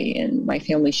right away, and my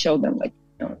family showed them, like,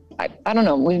 I don't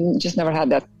know. We just never had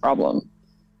that problem.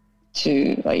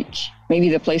 To like, maybe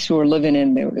the place we were living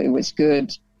in, it was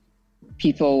good.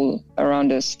 People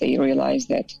around us, they realized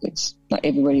that it's not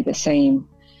everybody the same.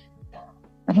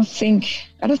 I don't think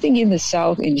in the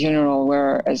South in general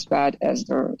we're as bad as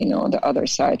the other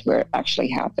side where it actually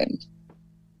happened.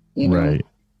 Right.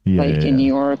 Yeah, in New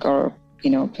York or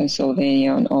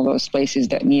Pennsylvania and all those places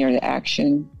that near the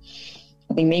action.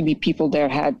 I think maybe people there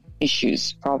had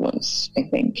problems. I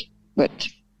think, but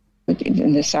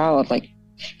in the South, like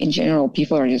in general,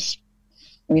 people are just.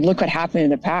 I mean, look what happened in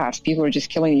the past. People are just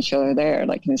killing each other there,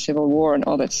 like in the Civil War and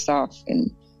all that stuff,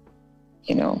 and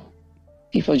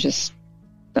people just.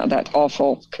 Not that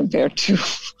awful compared to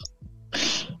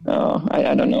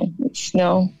I don't know. It's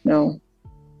no.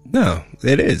 No,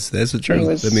 it is. That's the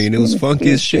truth. I mean, it was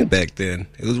funky as shit back then.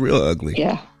 It was real ugly.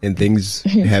 Yeah. And things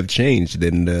have changed.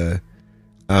 And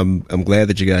I'm glad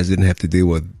that you guys didn't have to deal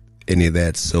with any of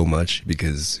that so much,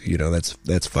 because, you know,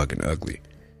 that's fucking ugly.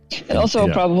 It also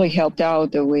probably helped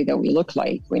out the way that we look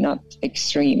like. We're not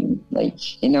extreme.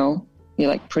 Like, you know, you're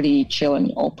like pretty chill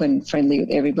and open, friendly with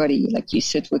everybody. Like, you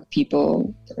sit with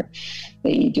people,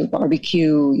 they do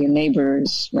barbecue, your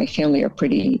neighbors. My family are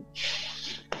pretty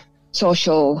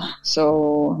social,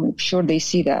 so I'm sure they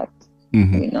see that.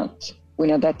 Mm-hmm. We're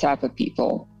not that type of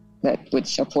people that would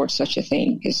support such a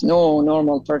thing, because no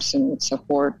normal person would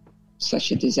support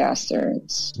such a disaster.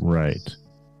 It's right.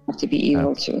 Have to be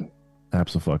evil too.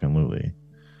 Absolutely.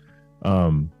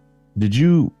 Did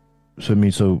you? So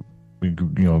you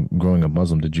know, growing up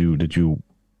Muslim, did you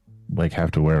like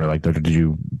have to wear like did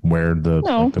you wear the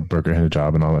like, the burqa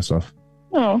hijab and all that stuff?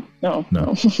 No, no,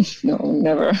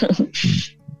 never.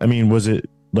 I mean, was it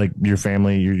like your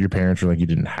family, your parents were like you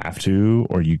didn't have to,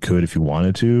 or you could if you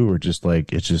wanted to, or just like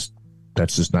that's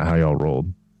just not how y'all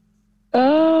rolled?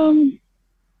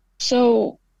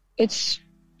 So it's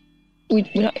we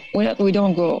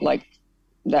don't go like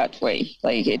that way.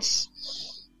 Like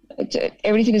it's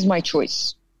everything is my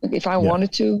choice. Like if I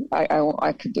wanted to,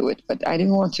 I could do it, but I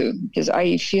didn't want to, because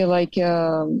I feel like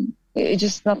it's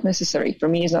just not necessary for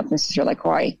me. It's not necessary. Like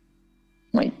why?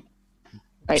 Like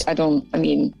I don't. I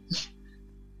mean,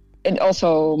 and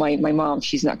also my mom,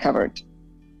 she's not covered.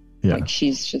 Yeah. Like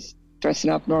she's just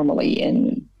dressing up normally,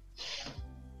 and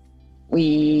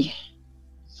we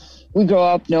grow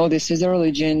up. No, this is a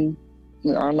religion.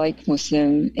 We are like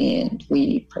Muslim, and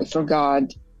we pray for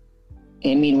God.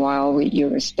 And meanwhile, you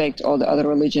respect all the other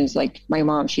religions. Like my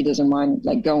mom, she doesn't mind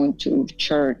like going to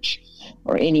church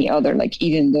or any other, like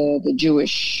even the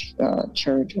Jewish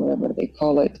church, whatever they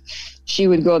call it. She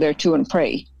would go there too and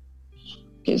pray,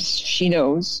 because she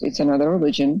knows it's another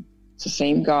religion. It's the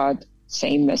same God,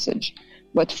 same message.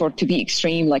 But to be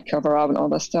extreme, like cover up and all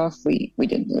that stuff, we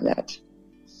didn't do that.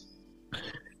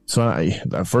 So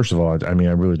first of all, I mean,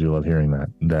 I really do love hearing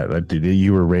that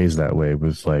you were raised that way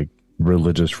with like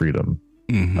religious freedom,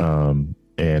 and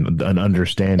an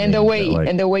understanding, and the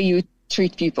way you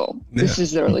treat people. Yeah. This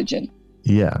is the religion.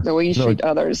 Yeah, the way you treat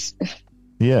others.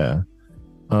 Yeah,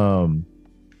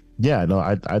 yeah. No,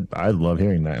 I love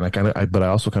hearing that, and but I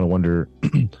also kind of wonder,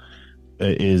 do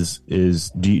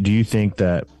you think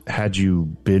that had you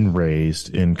been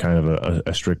raised in kind of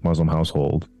a strict Muslim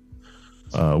household,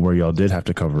 where y'all did have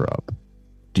to cover up,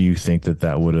 do you think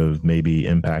that would have maybe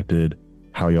impacted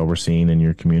how y'all were seen in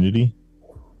your community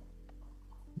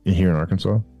here in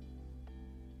Arkansas?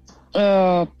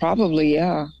 Probably,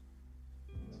 yeah.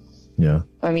 Yeah.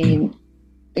 I mean,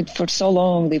 for so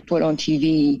long they put on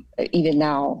TV, even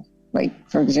now, like,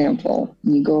 for example,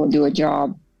 when you go do a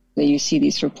job, that you see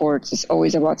these reports, it's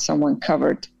always about someone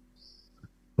covered.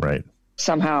 Right.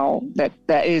 Somehow that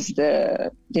is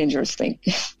the dangerous thing.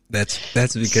 That's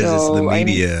because it's the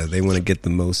media. They want to get the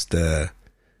most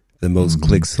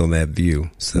clicks on that view.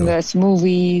 So that's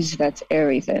movies, that's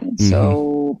everything. Mm-hmm.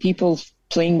 So people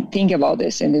think about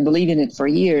this and they believe in it for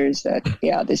years that,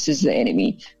 this is the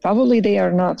enemy. Probably they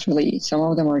are not really. Some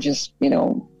of them are just,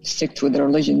 stick to the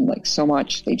religion like so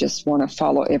much. They just want to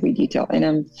follow every detail. And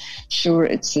I'm sure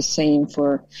it's the same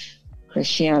for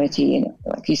Christianity. And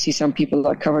like you see some people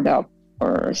are covered up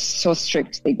or so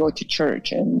strict, they go to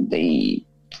church and they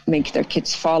make their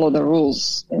kids follow the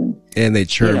rules. And they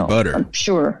churn butter. I'm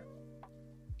sure.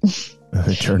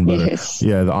 They churn butter. Yes.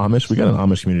 Yeah, the Amish. We got an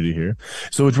Amish community here.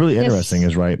 So what's really interesting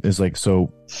is like,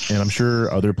 so, and I'm sure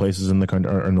other places in the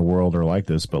country or in the world are like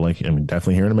this, but like, I mean,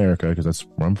 definitely here in America, because that's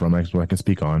where I'm from, that's what I can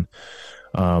speak on.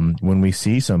 When we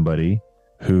see somebody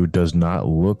who does not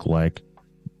look like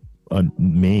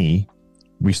me,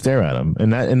 we stare at them.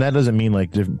 And that doesn't mean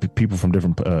like different people from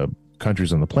different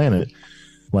countries on the planet.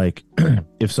 Like,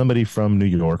 if somebody from New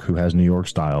York who has New York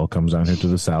style comes down here to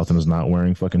the South and is not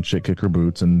wearing fucking shit kicker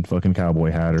boots and fucking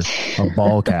cowboy hat or a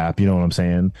ball cap, you know what I'm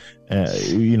saying?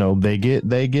 They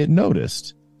get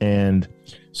noticed. And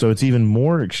so it's even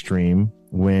more extreme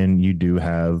when you do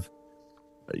have,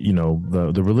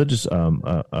 the religious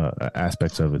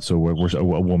aspects of it. So where a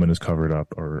woman is covered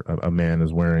up or a man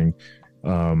is wearing,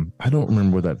 I don't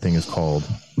remember what that thing is called.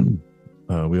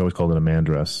 We always called it a man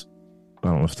dress. I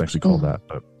don't know if it's actually called that,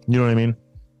 but you know what I mean?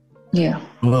 Yeah.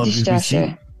 Well,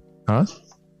 distache. Huh?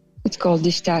 It's called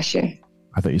distache.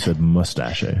 I thought you said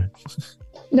mustache.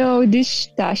 No,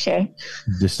 distache.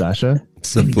 Distache?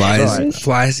 It's the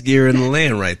flyest gear in the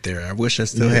land right there. I wish I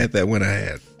still had that when I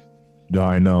had. No,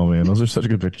 I know, man. Those are such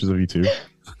good pictures of you too.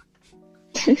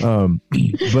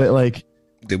 But like,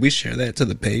 did we share that to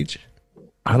the page?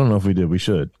 I don't know if we did. We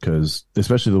should, because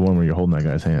especially the one where you're holding that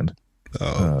guy's hand.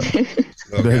 Oh,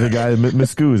 The guy,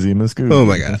 Miss Scoozy. Oh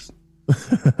my god.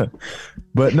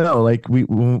 But no, like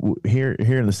here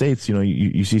in the States, you know,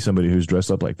 you see somebody who's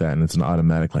dressed up like that, and it's an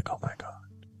automatic like, oh my god,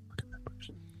 look at that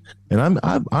person.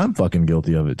 And I'm fucking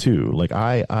guilty of it too. Like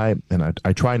I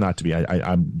try not to be.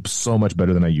 I'm so much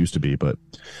better than I used to be. But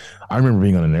I remember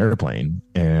being on an airplane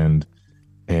and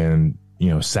you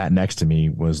know, sat next to me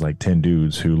was like 10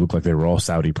 dudes who looked like they were all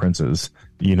Saudi princes.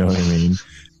 You know what I mean?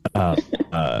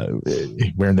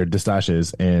 Wearing their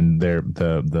mustaches and their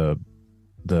the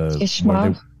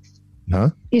Ishmael.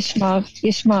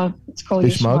 Ishmael. It's called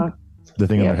Ishmael. The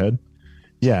thing on their head.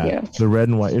 Yeah, the red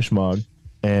and white Ishmael.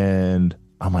 And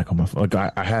I'm like, oh my, like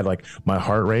I had like my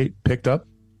heart rate picked up.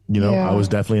 You know, I was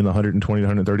definitely in the 120 to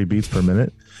 130 beats per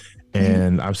minute.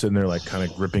 And I'm sitting there like kind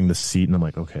of gripping the seat, and I'm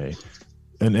like, okay.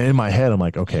 And in my head, I'm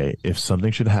like, okay, if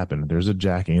something should happen, there's a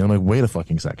jacking. And I'm like, wait a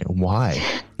fucking second. Why?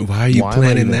 Why are you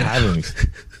planning that?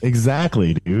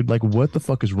 Exactly, dude. Like, what the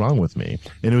fuck is wrong with me?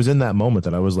 And it was in that moment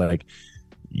that I was like,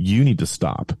 you need to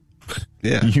stop.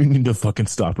 Yeah. You need to fucking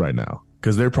stop right now.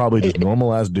 Because they're probably just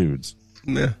normal ass dudes.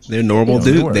 Yeah, they're normal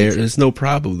dudes. There's no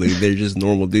probably. They're just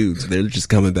normal dudes. They're just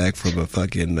coming back from a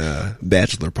fucking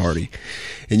bachelor party,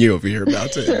 and you're over here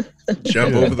about to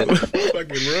jump over the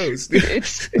fucking roast.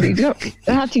 You don't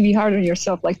have to be hard on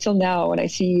yourself. Like till now, when I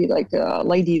see like a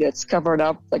lady that's covered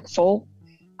up like full,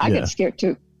 I get scared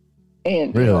too.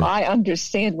 And you know, I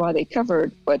understand why they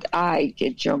covered, but I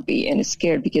get jumpy and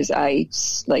scared because I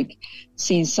like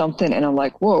seen something and I'm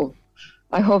like, whoa.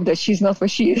 I hope that she's not what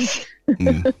she is.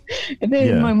 And then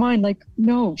in my mind, like,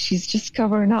 no, she's just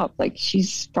covering up. Like,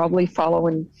 she's probably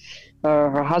following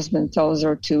her husband tells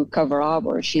her to cover up,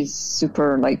 or she's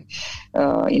super, like,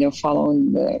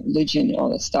 following the religion and all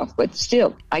that stuff. But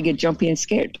still, I get jumpy and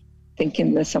scared,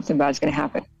 thinking that something bad is going to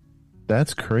happen.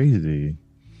 That's crazy.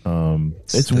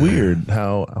 It's weird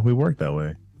how we work that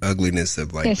way. Ugliness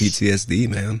of, like, PTSD,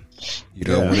 man. You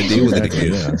don't want to deal with it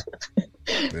again.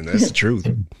 And that's the truth.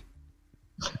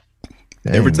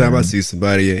 Hey, every time I see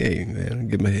somebody, hey man,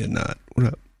 give my head nod. What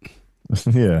up?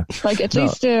 Yeah. Like at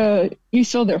least you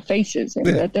saw their faces, and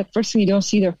at first you don't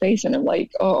see their face, and I'm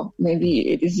like, oh, maybe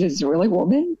is this really a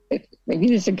woman? Maybe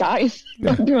there's a guy.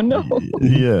 I don't know.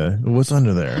 Yeah, what's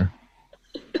under there?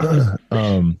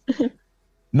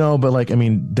 No, but like I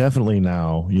mean, definitely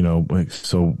now, you know, like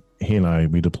so he and I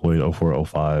we deployed 04,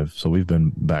 05, so we've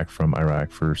been back from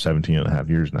Iraq for 17 and a half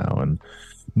years now, and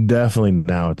definitely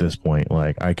now at this point,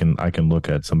 like I can look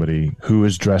at somebody who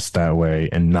is dressed that way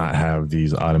and not have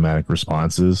these automatic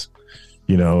responses,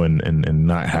 you know, and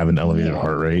not have an elevated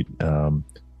heart rate. But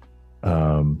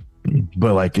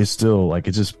like it's still like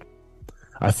it's just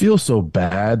I feel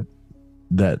bad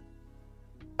that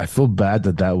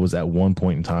that was at one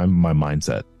point in time my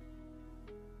mindset.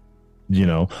 You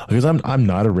know, because I'm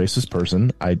not a racist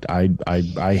person. I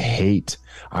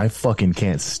fucking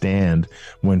can't stand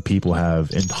when people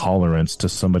have intolerance to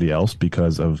somebody else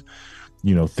because of,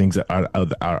 you know, things that are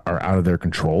out of their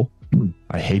control.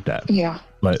 I hate that. Yeah.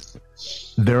 But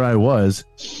there I was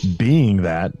being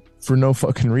that for no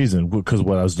fucking reason because I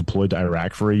was deployed to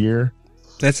Iraq for a year.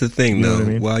 That's the thing, you though. I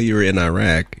mean? While you were in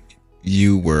Iraq,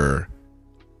 you were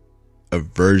a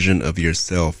version of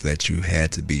yourself that you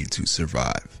had to be to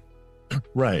survive.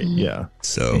 Right. Yeah.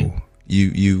 So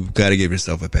you got to give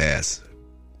yourself a pass,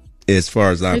 as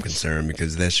far as I'm concerned,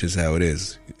 because that's just how it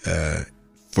is.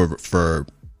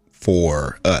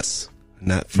 For us,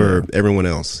 not for everyone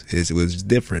else. It was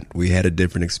different. We had a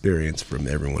different experience from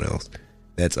everyone else.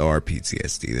 That's our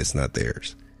PTSD. That's not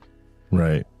theirs.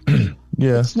 Right.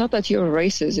 Yeah. It's not that you're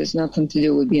racist. It's nothing to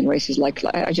do with being racist. Like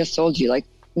I just told you, like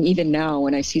even now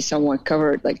when I see someone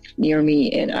covered like near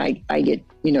me and I get,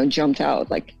 you know, jumped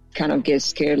out, like kind of get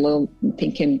scared a little,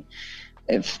 thinking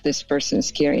if this person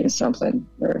is carrying something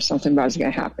or something bad is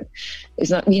going to happen. It's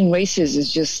not being racist.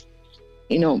 It's just,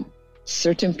 you know,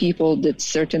 certain people did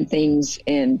certain things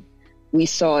and we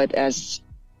saw it as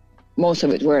most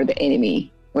of it were the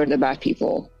enemy, were the bad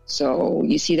people. So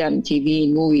you see that in TV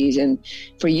and movies, and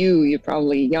for you're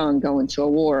probably young going to a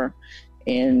war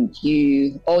and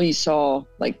all you saw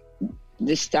like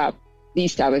these type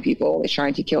of people is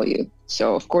trying to kill you.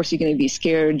 So of course you're going to be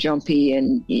scared, jumpy,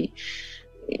 and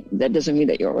that doesn't mean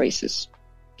that you're racist.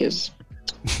 Because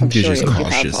I'm sure you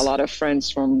have a lot of friends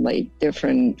from like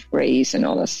different race and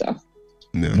all that stuff.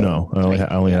 No,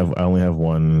 I only have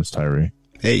one, and it's Tyree.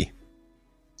 Hey.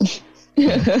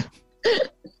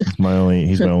 He's my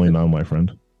only non-white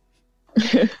friend.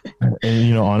 And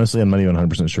you know, honestly, I'm not even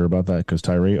 100% sure about that because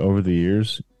Tyree, over the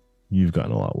years, you've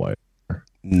gotten a lot whiter.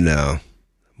 No,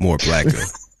 more blacker.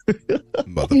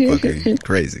 Motherfucker, you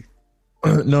crazy.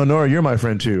 No, Nora, you're my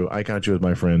friend too. I count you as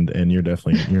my friend, and you're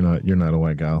not a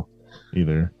white gal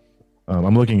either.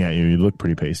 I'm looking at you. You look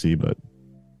pretty pasty, but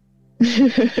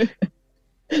do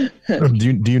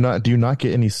you not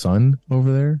get any sun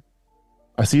over there?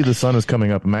 I see the sun is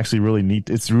coming up. I'm actually really neat.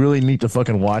 It's really neat to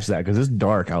fucking watch that because it's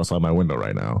dark outside my window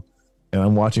right now, and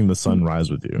I'm watching the sun rise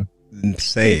with you.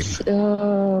 Same.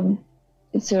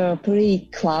 It's pretty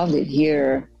clouded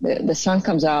here. The sun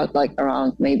comes out like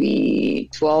around maybe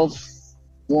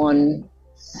 12:1,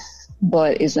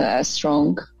 but it's not as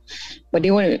strong. But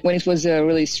then when it was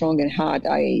really strong and hot,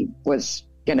 I was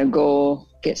gonna go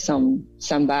get some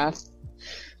sunbath.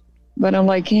 But I'm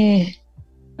like, I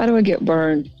don't want to get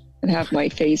burned and have my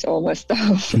face all messed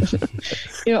up.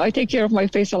 I take care of my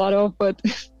face a lot of, but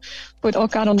put all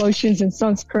kind of lotions and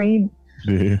sunscreen.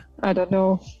 Yeah. I don't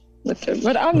know.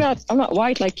 But I'm not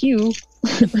white like you.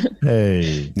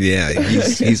 Hey. Yeah,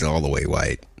 he's all the way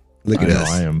white. Look at us.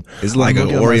 I am. It's like an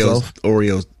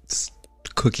Oreo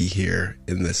cookie here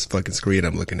in this fucking screen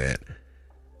I'm looking at.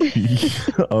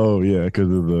 Oh yeah, because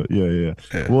of the yeah.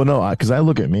 Well, no, because I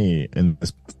look at me in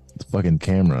this fucking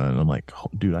camera and I'm like, oh,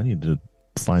 dude, I need to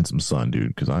find some sun, dude,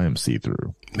 because I am see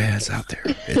through. Man, it's out there.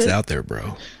 It's out there,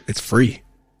 bro. It's free.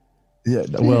 Yeah,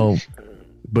 well,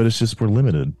 but it's just we're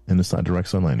limited, and it's not direct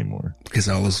sunlight anymore. Because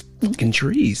all those fucking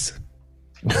trees.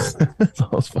 All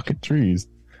those fucking trees.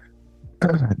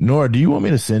 Nora, do you want me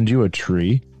to send you a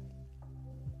tree?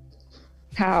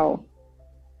 How?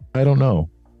 I don't know.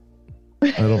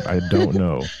 I don't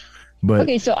know. But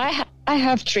okay, so I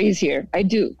have trees here. I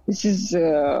do. This is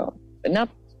not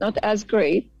as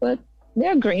great, but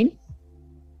they're green.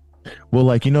 Well,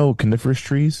 like coniferous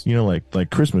trees,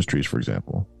 like Christmas trees, for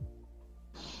example.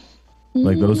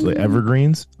 Like those, the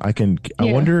evergreens. I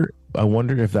wonder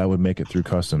if that would make it through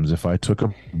customs if I took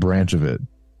a branch of it,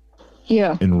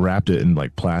 and wrapped it in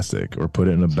like plastic or put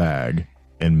it in a bag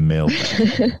and mailed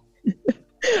it.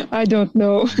 I don't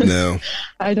know. No,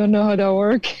 I don't know how that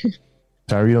works.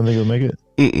 Tyree, you don't think it'll make it?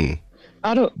 Mm-mm.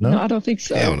 I don't. No, I don't think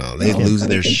so. Hell no, they lose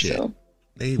their shit. So.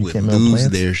 They would lose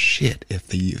their shit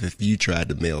if you tried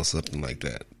to mail something like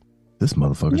that. This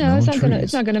motherfucker. No,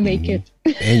 it's not gonna make it.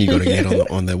 And you're gonna get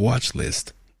on the watch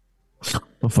list.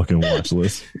 A fucking watch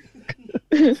list.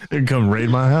 And come raid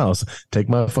my house, take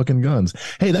my fucking guns.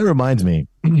 Hey, that reminds me.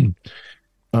 One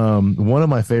of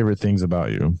my favorite things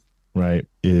about you, right,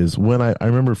 is when I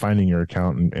remember finding your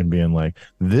account and being like,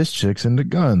 this chick's into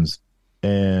guns,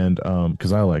 and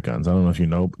because I like guns. I don't know if you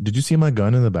know. Did you see my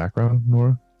gun in the background,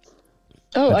 Nora?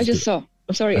 Oh, I just saw.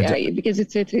 I'm sorry, because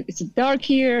it's dark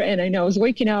here, and I know I was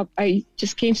waking up. I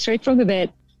just came straight from the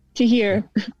bed to here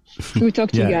to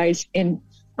talk to you guys, and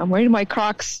I'm wearing my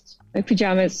Crocs, my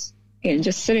pajamas, and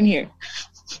just sitting here.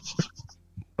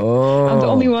 Oh, I'm the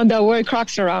only one that wear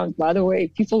Crocs around. By the way,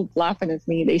 people laughing at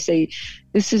me. They say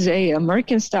this is a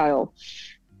American style,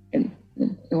 and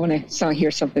when I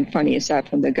hear something funny aside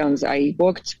from the guns, I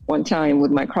walked one time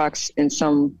with my Crocs, and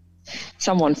someone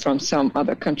from some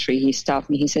other country, he stopped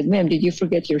me. He said, "Ma'am, did you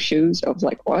forget your shoes?" I was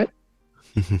like, "What?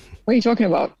 What are you talking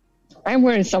about? I'm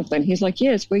wearing something." He's like,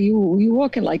 "Yes, but you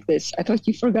walking like this. I thought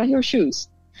you forgot your shoes."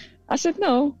 I said,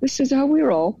 "No, this is how we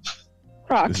roll.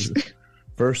 Crocs."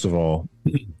 First of all,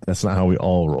 that's not how we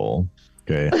all roll.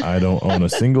 Okay, I don't own a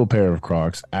single pair of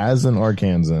Crocs. As an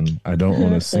Arkansan, I don't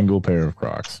own a single pair of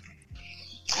Crocs.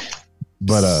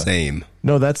 But same.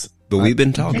 No, but we've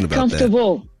been talking about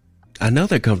comfortable. That. I know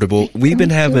they're comfortable. We've been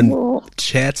having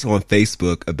chats on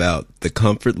Facebook about the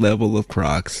comfort level of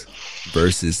Crocs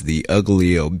versus the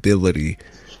ugly ability.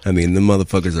 I mean, the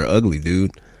motherfuckers are ugly,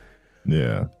 dude.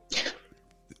 Yeah.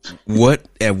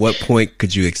 At what point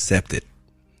could you accept it?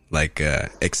 Like,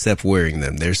 accept wearing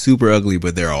them? They're super ugly,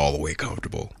 but they're all the way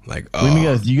comfortable. Like,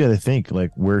 you got to think like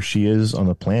where she is on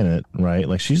the planet, right?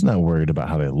 Like, she's not worried about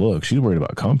how they look. She's worried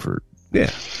about comfort. Yeah.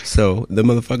 So the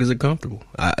motherfuckers are comfortable.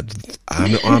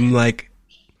 I'm like,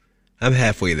 I'm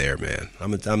halfway there, man.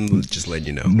 I'm just letting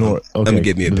you know. I'm gonna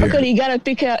give me a pair. Okay,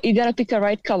 you gotta pick a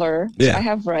right color. Yeah. I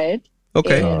have red.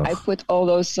 Okay. And I put all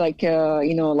those like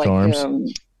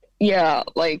Charms?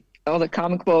 Like all the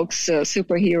comic books,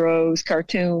 superheroes,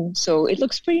 cartoons. So it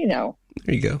looks pretty now.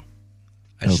 There you go.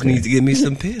 I just need to give me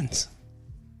some pins.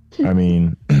 I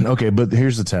mean, okay, but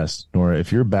here's the test, Nora.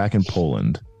 If you're back in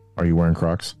Poland, are you wearing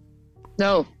Crocs?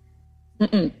 No.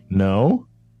 Mm-mm. No?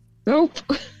 Nope.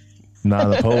 Nah,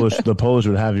 the Polish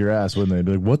would have your ass, wouldn't they?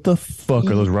 Be like, what the fuck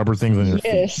are those rubber things on your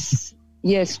feet?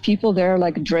 Yes. People there are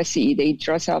like dressy. They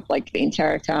dress up like the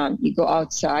entire time. You go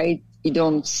outside, you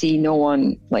don't see no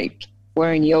one like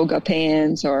wearing yoga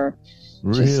pants or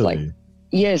just like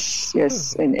yes,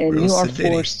 and you are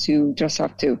forced to dress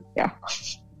up too. Yeah.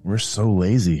 We're so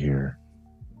lazy here.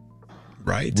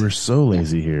 Right. We're so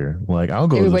lazy here. Like, I'll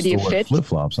go Everybody to the store with fit?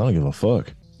 flip-flops. I don't give a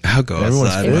fuck. I'll go Everyone's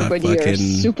outside fit. in my Everybody are fucking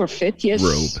super fit. Yes.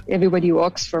 robe. Everybody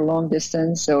walks for long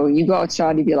distance. So you go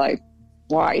outside, you'd be like,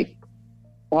 why?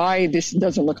 Why this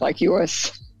doesn't look like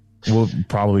yours? Well,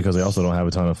 probably because they also don't have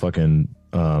a ton of fucking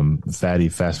fatty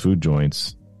fast food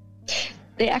joints.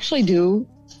 They actually do.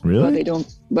 Really? But they don't.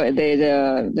 But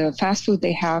the fast food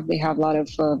they have a lot of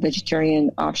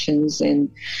vegetarian options and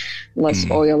less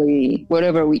oily.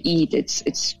 Whatever we eat,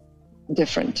 it's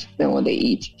different than what they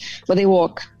eat. But they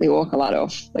walk a lot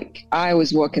of. Like I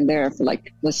was walking there for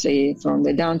like, let's say from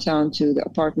the downtown to the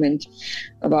apartment,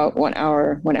 about 1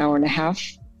 hour and a half.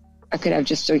 I could have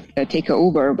just take a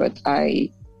Uber, but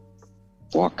I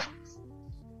walk.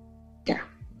 Yeah.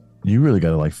 You really got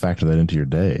to like factor that into your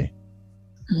day.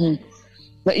 Mm-hmm.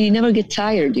 But you never get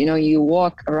tired. You know, you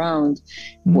walk around,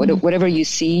 whatever you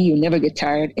see, you never get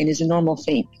tired. And it's a normal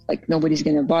thing. Like nobody's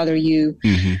going to bother you.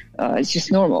 It's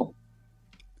just normal.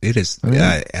 It is.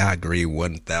 I agree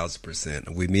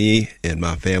 1,000%. With me and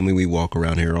my family, we walk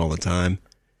around here all the time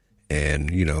and,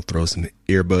 you know, throw some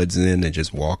earbuds in and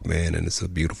just walk, man. And it's a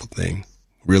beautiful thing.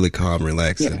 Really calm,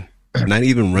 relaxing. Yeah. Not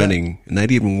even running,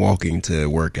 not even walking to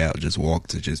work out, just walk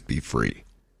to just be free.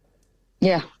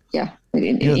 Yeah. Yeah.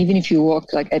 Even if you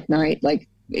walk like at night, like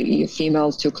maybe a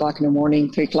female, 2 o'clock in the morning,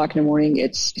 3 o'clock in the morning,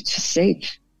 it's just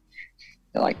safe.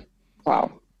 You're like,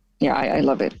 wow. Yeah, I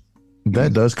love it.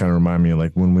 That does kind of remind me of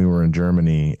like when we were in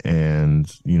Germany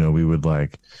and, you know, we would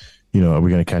like, you know, are we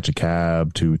going to catch a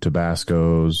cab to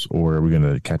Tabasco's or are we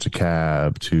going to catch a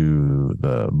cab to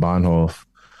the Bahnhof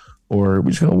or are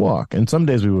we just going to walk? And some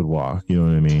days we would walk, you know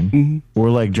what I mean? Or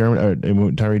like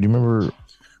Germany, Tyree, do you remember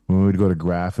when we would go to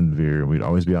Grafenwehr, we'd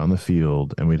always be out in the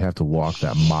field and we'd have to walk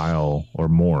that mile or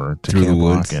more to through the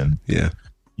woods. Camp Locken.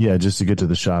 Yeah, just to get to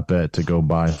the shopette to go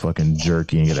buy fucking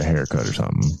jerky and get a haircut or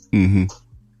something.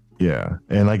 Yeah,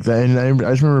 and like that, and I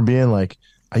just remember being like,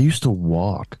 I used to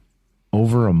walk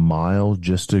over a mile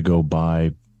just to go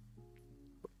buy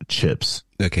chips,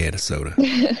 a can of soda.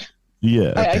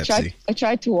 Yeah, I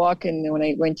tried to walk, and when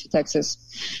I went to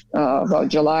Texas about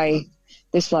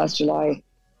this last July.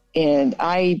 And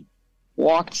I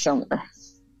walked somewhere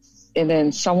and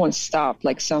then someone stopped,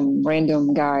 like some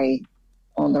random guy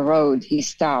on the road. He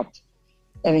stopped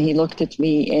and he looked at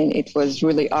me and it was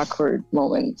really awkward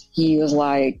moment. He was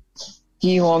like, do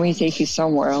you want me to take you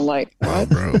somewhere? I'm like, what?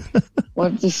 Bro.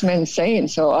 What's this man saying?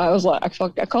 So I was like,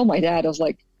 I called my dad. I was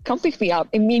like, come pick me up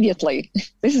immediately.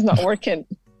 This is not working.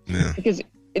 Yeah. Because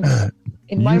it's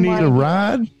in my mind. You mind. need a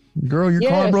ride? Girl, your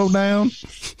car broke down?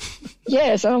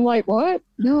 Yes, and I'm like, what?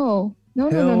 No.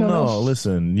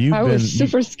 Listen, I was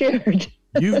super scared.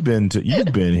 You've been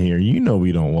here. You know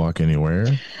we don't walk anywhere.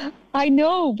 I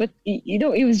know, but you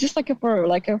know, it was just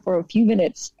for a few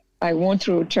minutes. I want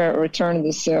to return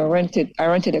this I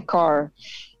rented a car,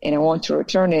 and I want to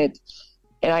return it.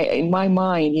 And in my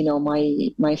mind, you know,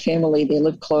 my family, they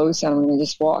live close, and I'm gonna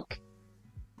just walk.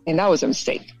 And that was a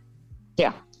mistake.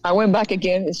 Yeah. I went back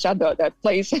again and shut that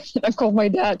place. And I called my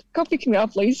dad. Come pick me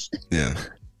up, please. Yeah.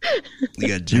 You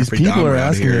got Jeffrey These people Dahmer are out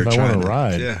asking here if I want to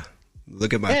ride. Yeah.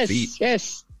 Look at my feet.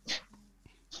 Yes.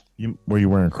 Were you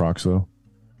wearing Crocs though?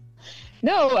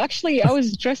 No, actually, I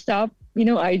was dressed up. You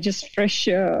know, I just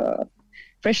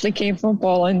freshly came from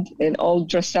Poland and all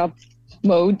dressed up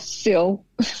mode still.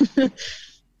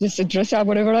 Just to dress up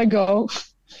whenever I go.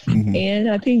 And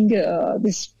I think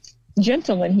this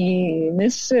gentleman, he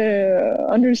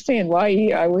misunderstand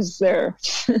why I was there.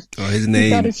 Oh, his name. He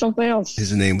thought it's something else.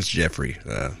 His name was Jeffrey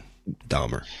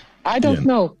Dahmer. I don't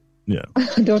know. Yeah,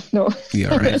 I don't know.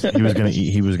 Yeah, all right.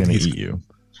 He was gonna eat you.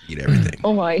 Eat everything.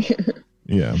 Oh my.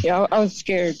 Yeah. Yeah, I was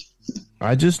scared.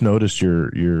 I just noticed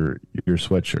your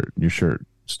sweatshirt, your shirt,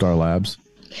 Star Labs.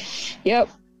 Yep.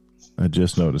 I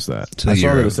just noticed that. So I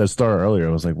saw that it said Star earlier.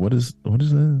 I was like, what is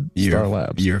that? Star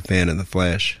Labs. You're a fan of The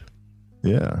Flash.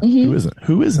 Yeah.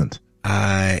 Who isn't?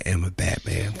 I am a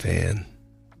Batman fan.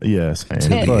 Yes.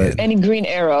 And Green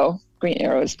Arrow. Green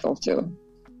Arrow is cool too.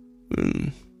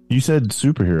 You said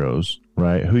superheroes,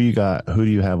 right? Who do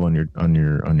you have on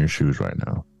your shoes right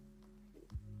now?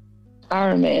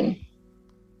 Iron Man.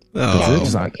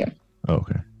 Oh,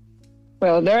 okay.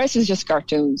 Well, the rest is just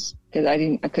cartoons because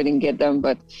I couldn't get them,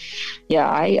 but yeah,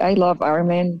 I love Iron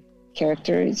Man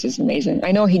character. It's just amazing.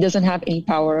 I know he doesn't have any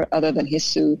power other than his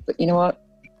suit, but you know what?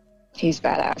 He's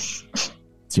badass.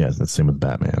 Yeah, that's the same with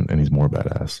Batman, and he's more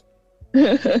badass.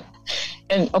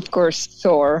 And of course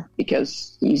Thor,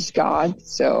 because he's God.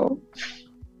 So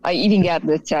I even got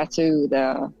the tattoo,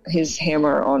 his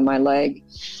hammer on my leg.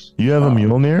 You have a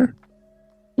Mjolnir?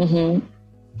 Mm-hmm.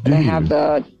 And I have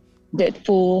the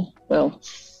Deadpool. Well,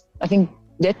 I think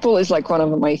Deadpool is like one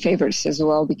of my favorites as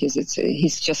well because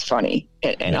he's just funny,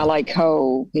 and I like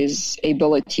how his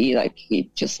ability, like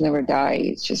he just never dies.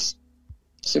 It's just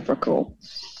super cool,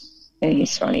 and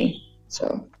he's funny.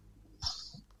 So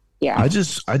yeah, I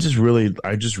just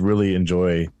really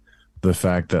enjoy the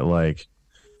fact that, like,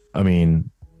 I mean,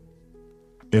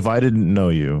 if I didn't know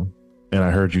you and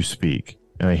I heard you speak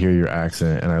and I hear your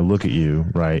accent and I look at you,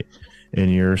 right,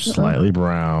 and you're slightly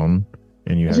brown.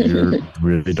 And you have your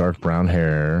really dark brown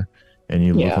hair, and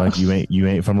you look like you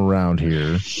ain't from around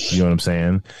here. You know what I'm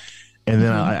saying? And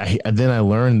then I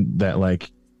learned that,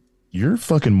 like, you're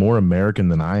fucking more American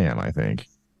than I am. I think.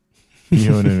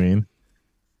 You know what I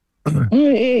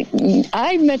mean?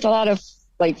 I met a lot of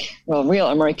real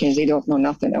Americans. They don't know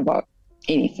nothing about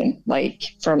anything, like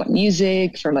for like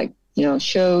music, for like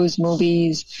shows,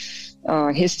 movies.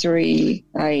 History.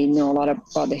 I know a lot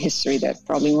about the history that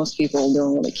probably most people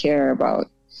don't really care about.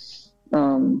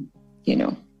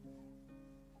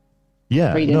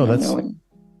 Yeah, no,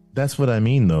 that's what I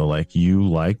mean though. Like, you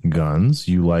like guns,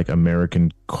 you like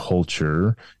American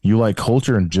culture, you like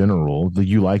culture in general.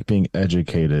 You like being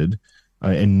educated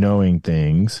and knowing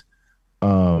things.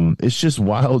 It's just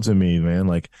wild to me, man.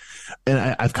 Like,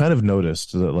 and I've kind of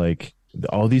noticed that, like,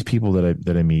 all these people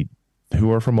that I meet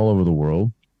who are from all over the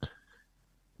world.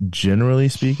 Generally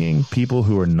speaking, people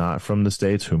who are not from the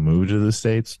States who move to the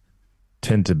States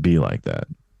tend to be like that.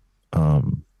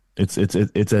 It's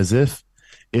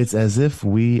as if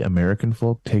we American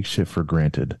folk take shit for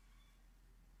granted.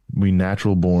 We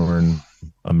natural born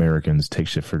Americans take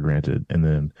shit for granted, and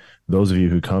then those of you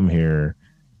who come here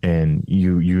and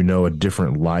you know a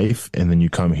different life, and then you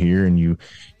come here and you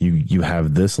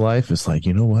have this life. It's like,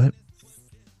 you know what?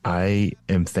 I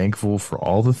am thankful for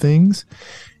all the things.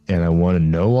 And I want to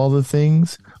know all the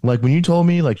things. Like, when you told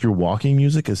me, like, your walking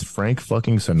music is Frank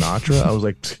fucking Sinatra, I was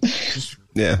like,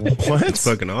 yeah, what? It's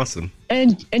fucking awesome.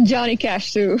 And Johnny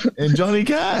Cash too. And Johnny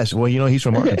Cash. Well, he's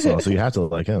from Arkansas, so you have to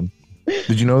like him.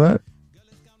 Did you know that?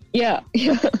 Yeah.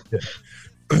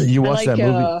 You watched that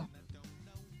movie?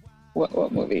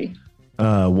 What movie?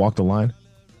 Walk the Line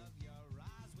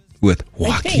with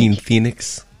Joaquin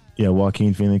Phoenix. Yeah,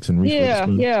 Joaquin Phoenix and Reese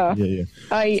Witherspoon. Yeah.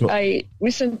 So, I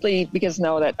recently, because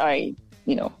now that I,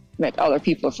 met other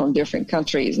people from different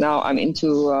countries, now I'm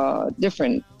into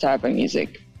different type of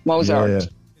music. Mozart.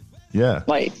 Yeah.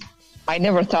 Like, I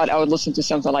never thought I would listen to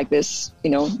something like this.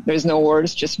 There's no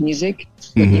words, just music.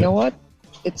 But you know what?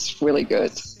 It's really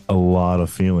good. A lot of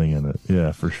feeling in it.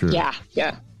 Yeah, for sure. Yeah.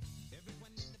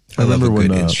 I love a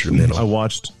good instrumental. I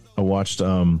watched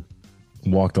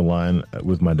Walk the Line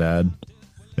with my dad.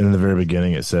 And in the very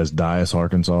beginning, it says Dyess,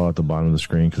 Arkansas at the bottom of the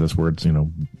screen because that's where it's,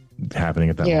 happening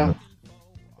at that moment.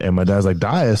 And my dad's like,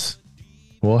 Dyess?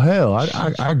 Well, hell,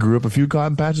 I grew up a few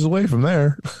cotton patches away from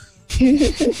there.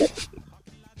 I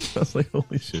was like,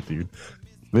 holy shit, dude.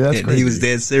 But that's crazy. He was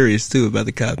dead serious, too, about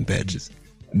the cotton patches.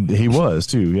 He was,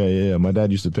 too. Yeah. My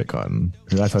dad used to pick cotton.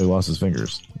 That's how he lost his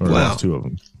fingers. Or lost two of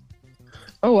them.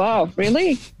 Oh, wow.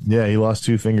 Really? Yeah, he lost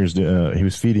 2 fingers. He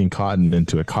was feeding cotton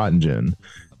into a cotton gin.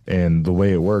 And the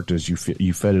way it worked is you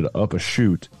fed it up a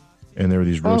chute, and there were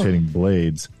these rotating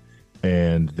blades,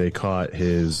 and they caught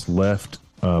his left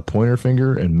pointer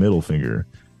finger and middle finger,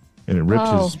 and it ripped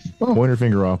his pointer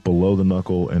finger off below the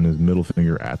knuckle and his middle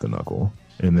finger at the knuckle,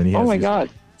 and then he has God,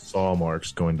 saw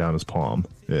marks going down his palm.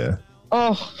 Yeah.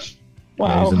 Oh,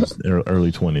 wow. He's in his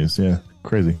early 20s. Yeah,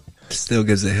 crazy. Still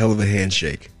gives a hell of a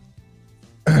handshake.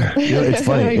 It's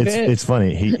funny. It's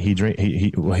funny.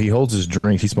 He holds his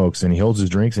drinks. He smokes and he holds his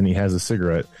drinks and he has a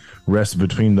cigarette rest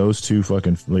between those two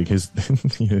fucking, like, his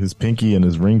his pinky and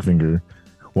his ring finger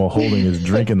while holding his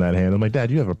drink in that hand. I'm like, Dad,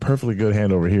 you have a perfectly good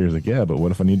hand over here. He's like, yeah, but what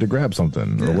if I need to grab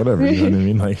something or whatever? You know what I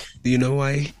mean? Like, do you know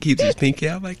why he keeps his pinky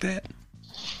out like that?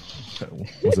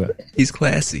 What's that? He's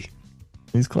classy.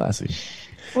 He's classy.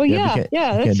 Well, that's he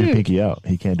can't do pinky out.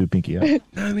 He can't do pinky out.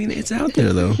 I mean, it's out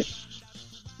there though.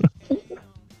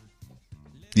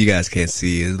 You guys can't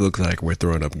see. It looks like we're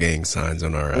throwing up gang signs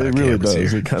on our it really cameras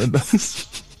does. here. It kind of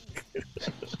does.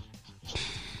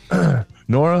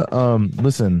 Nora,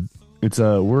 listen, it's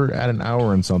we're at an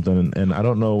hour and something, and I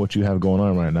don't know what you have going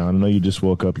on right now. I know you just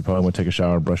woke up. You probably want to take a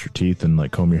shower, brush your teeth, and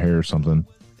like comb your hair or something.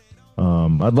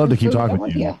 I'd love to keep talking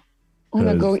with you. Yeah, I'm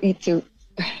gonna go eat too.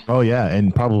 Oh yeah,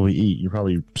 and probably eat. You're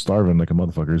probably starving like a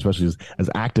motherfucker, especially as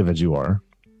active as you are.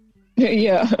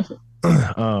 Yeah.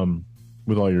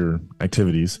 With all your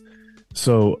activities.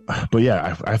 So, but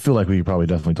yeah, I feel like we could probably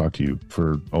definitely talk to you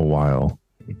for a while,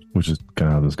 which is kind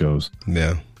of how this goes.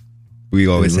 Yeah. We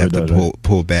always have to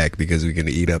pull back because we can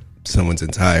eat up someone's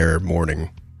entire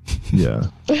morning. Yeah.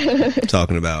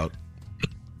 Talking about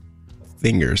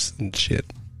fingers and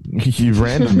shit. you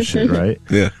random shit, right?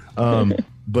 Yeah.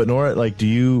 But Nora, like, do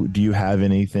you have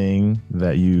anything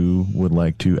that you would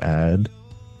like to add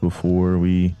before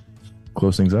we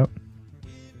close things up?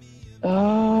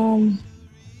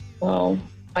 Well,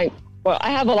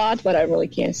 I have a lot, but I really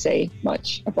can't say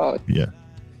much about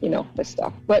this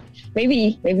stuff. But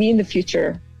maybe in the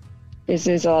future,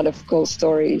 there's a lot of cool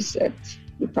stories that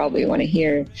you probably want to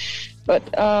hear. But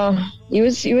it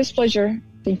was a pleasure.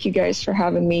 Thank you guys for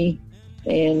having me.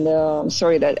 And I'm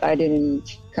sorry that I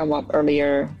didn't come up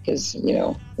earlier because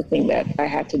the thing that I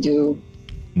had to do.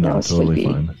 No, totally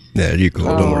fine. Yeah, you're cool.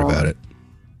 Don't worry about it.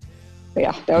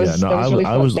 Yeah, that was really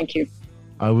fun. Thank you.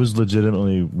 I was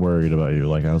legitimately worried about you.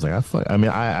 Like, I was like,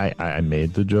 I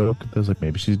made the joke. I was like,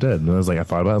 maybe she's dead. And I was like, I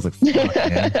thought about it. I was like, fuck,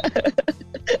 man.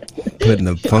 Putting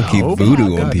the funky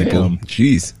voodoo on people.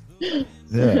 Jeez.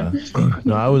 Yeah.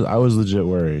 No, I was legit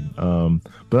worried.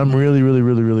 But I'm really, really,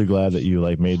 really, really glad that you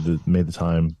like made the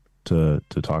time to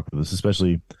talk with us,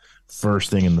 especially first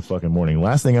thing in the fucking morning.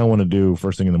 Last thing I want to do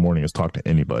first thing in the morning is talk to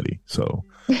anybody. So,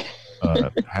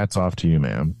 hats off to you,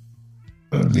 ma'am.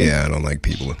 Yeah, I don't like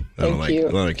people. I don't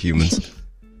like humans.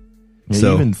 Yeah,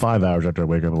 so even 5 hours after I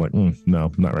wake up, I'm like,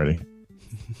 no, not ready.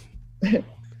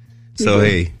 So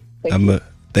hey,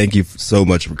 thank you so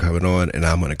much for coming on, and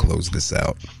I'm gonna close this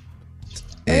out.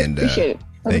 And appreciate it.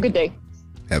 Have a good day.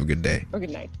 Have a good day. Or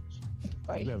good night.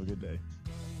 Bye. Have a good day.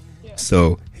 Yeah.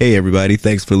 So hey everybody,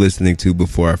 thanks for listening to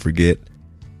Before I Forget.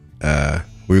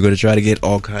 We're gonna try to get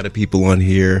all kind of people on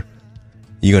here.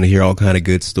 You're going to hear all kind of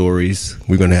good stories.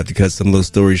 We're going to have to cut some of those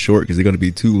stories short because they're going to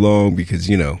be too long because,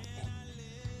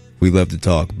 we love to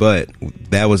talk. But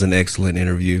that was an excellent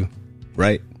interview,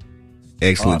 right?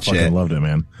 Excellent chat. I fucking loved it,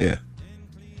 man. Yeah.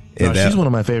 No, she's one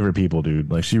of my favorite people,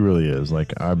 dude. Like, she really is.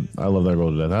 Like, I love that girl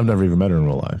to death. I've never even met her in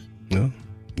real life. No.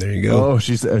 There you go. Oh,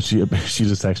 she just texted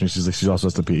me. She's like, she's also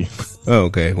has to pee. Oh,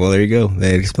 okay. Well, there you go.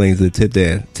 That explains the tip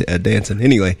dancing.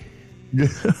 Anyway.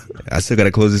 I still got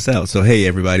to close this out. So, hey,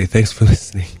 everybody, thanks for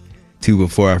listening to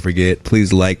Before I Forget.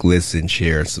 Please like, listen,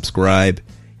 share, and subscribe.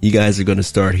 You guys are going to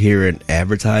start hearing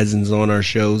advertisements on our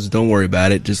shows. Don't worry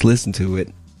about it. Just listen to it.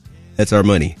 That's our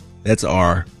money. That's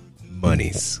our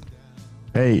monies.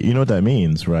 Hey, you know what that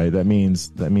means, right? That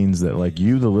means that like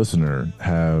you, the listener,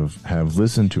 have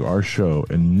listened to our show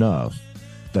enough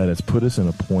that it's put us in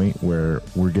a point where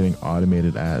we're getting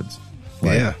automated ads.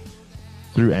 Like, yeah.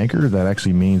 Through Anchor, that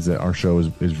actually means that our show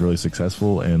is really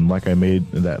successful. And like I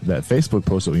made that Facebook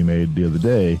post that we made the other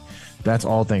day, that's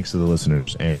all thanks to the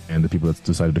listeners and the people that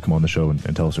decided to come on the show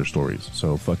and tell us their stories.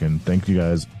 So fucking thank you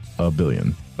guys a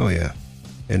billion. Oh, yeah.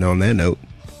 And on that note,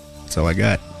 that's all I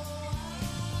got.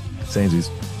 Samesies.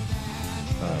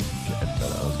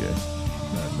 That was good.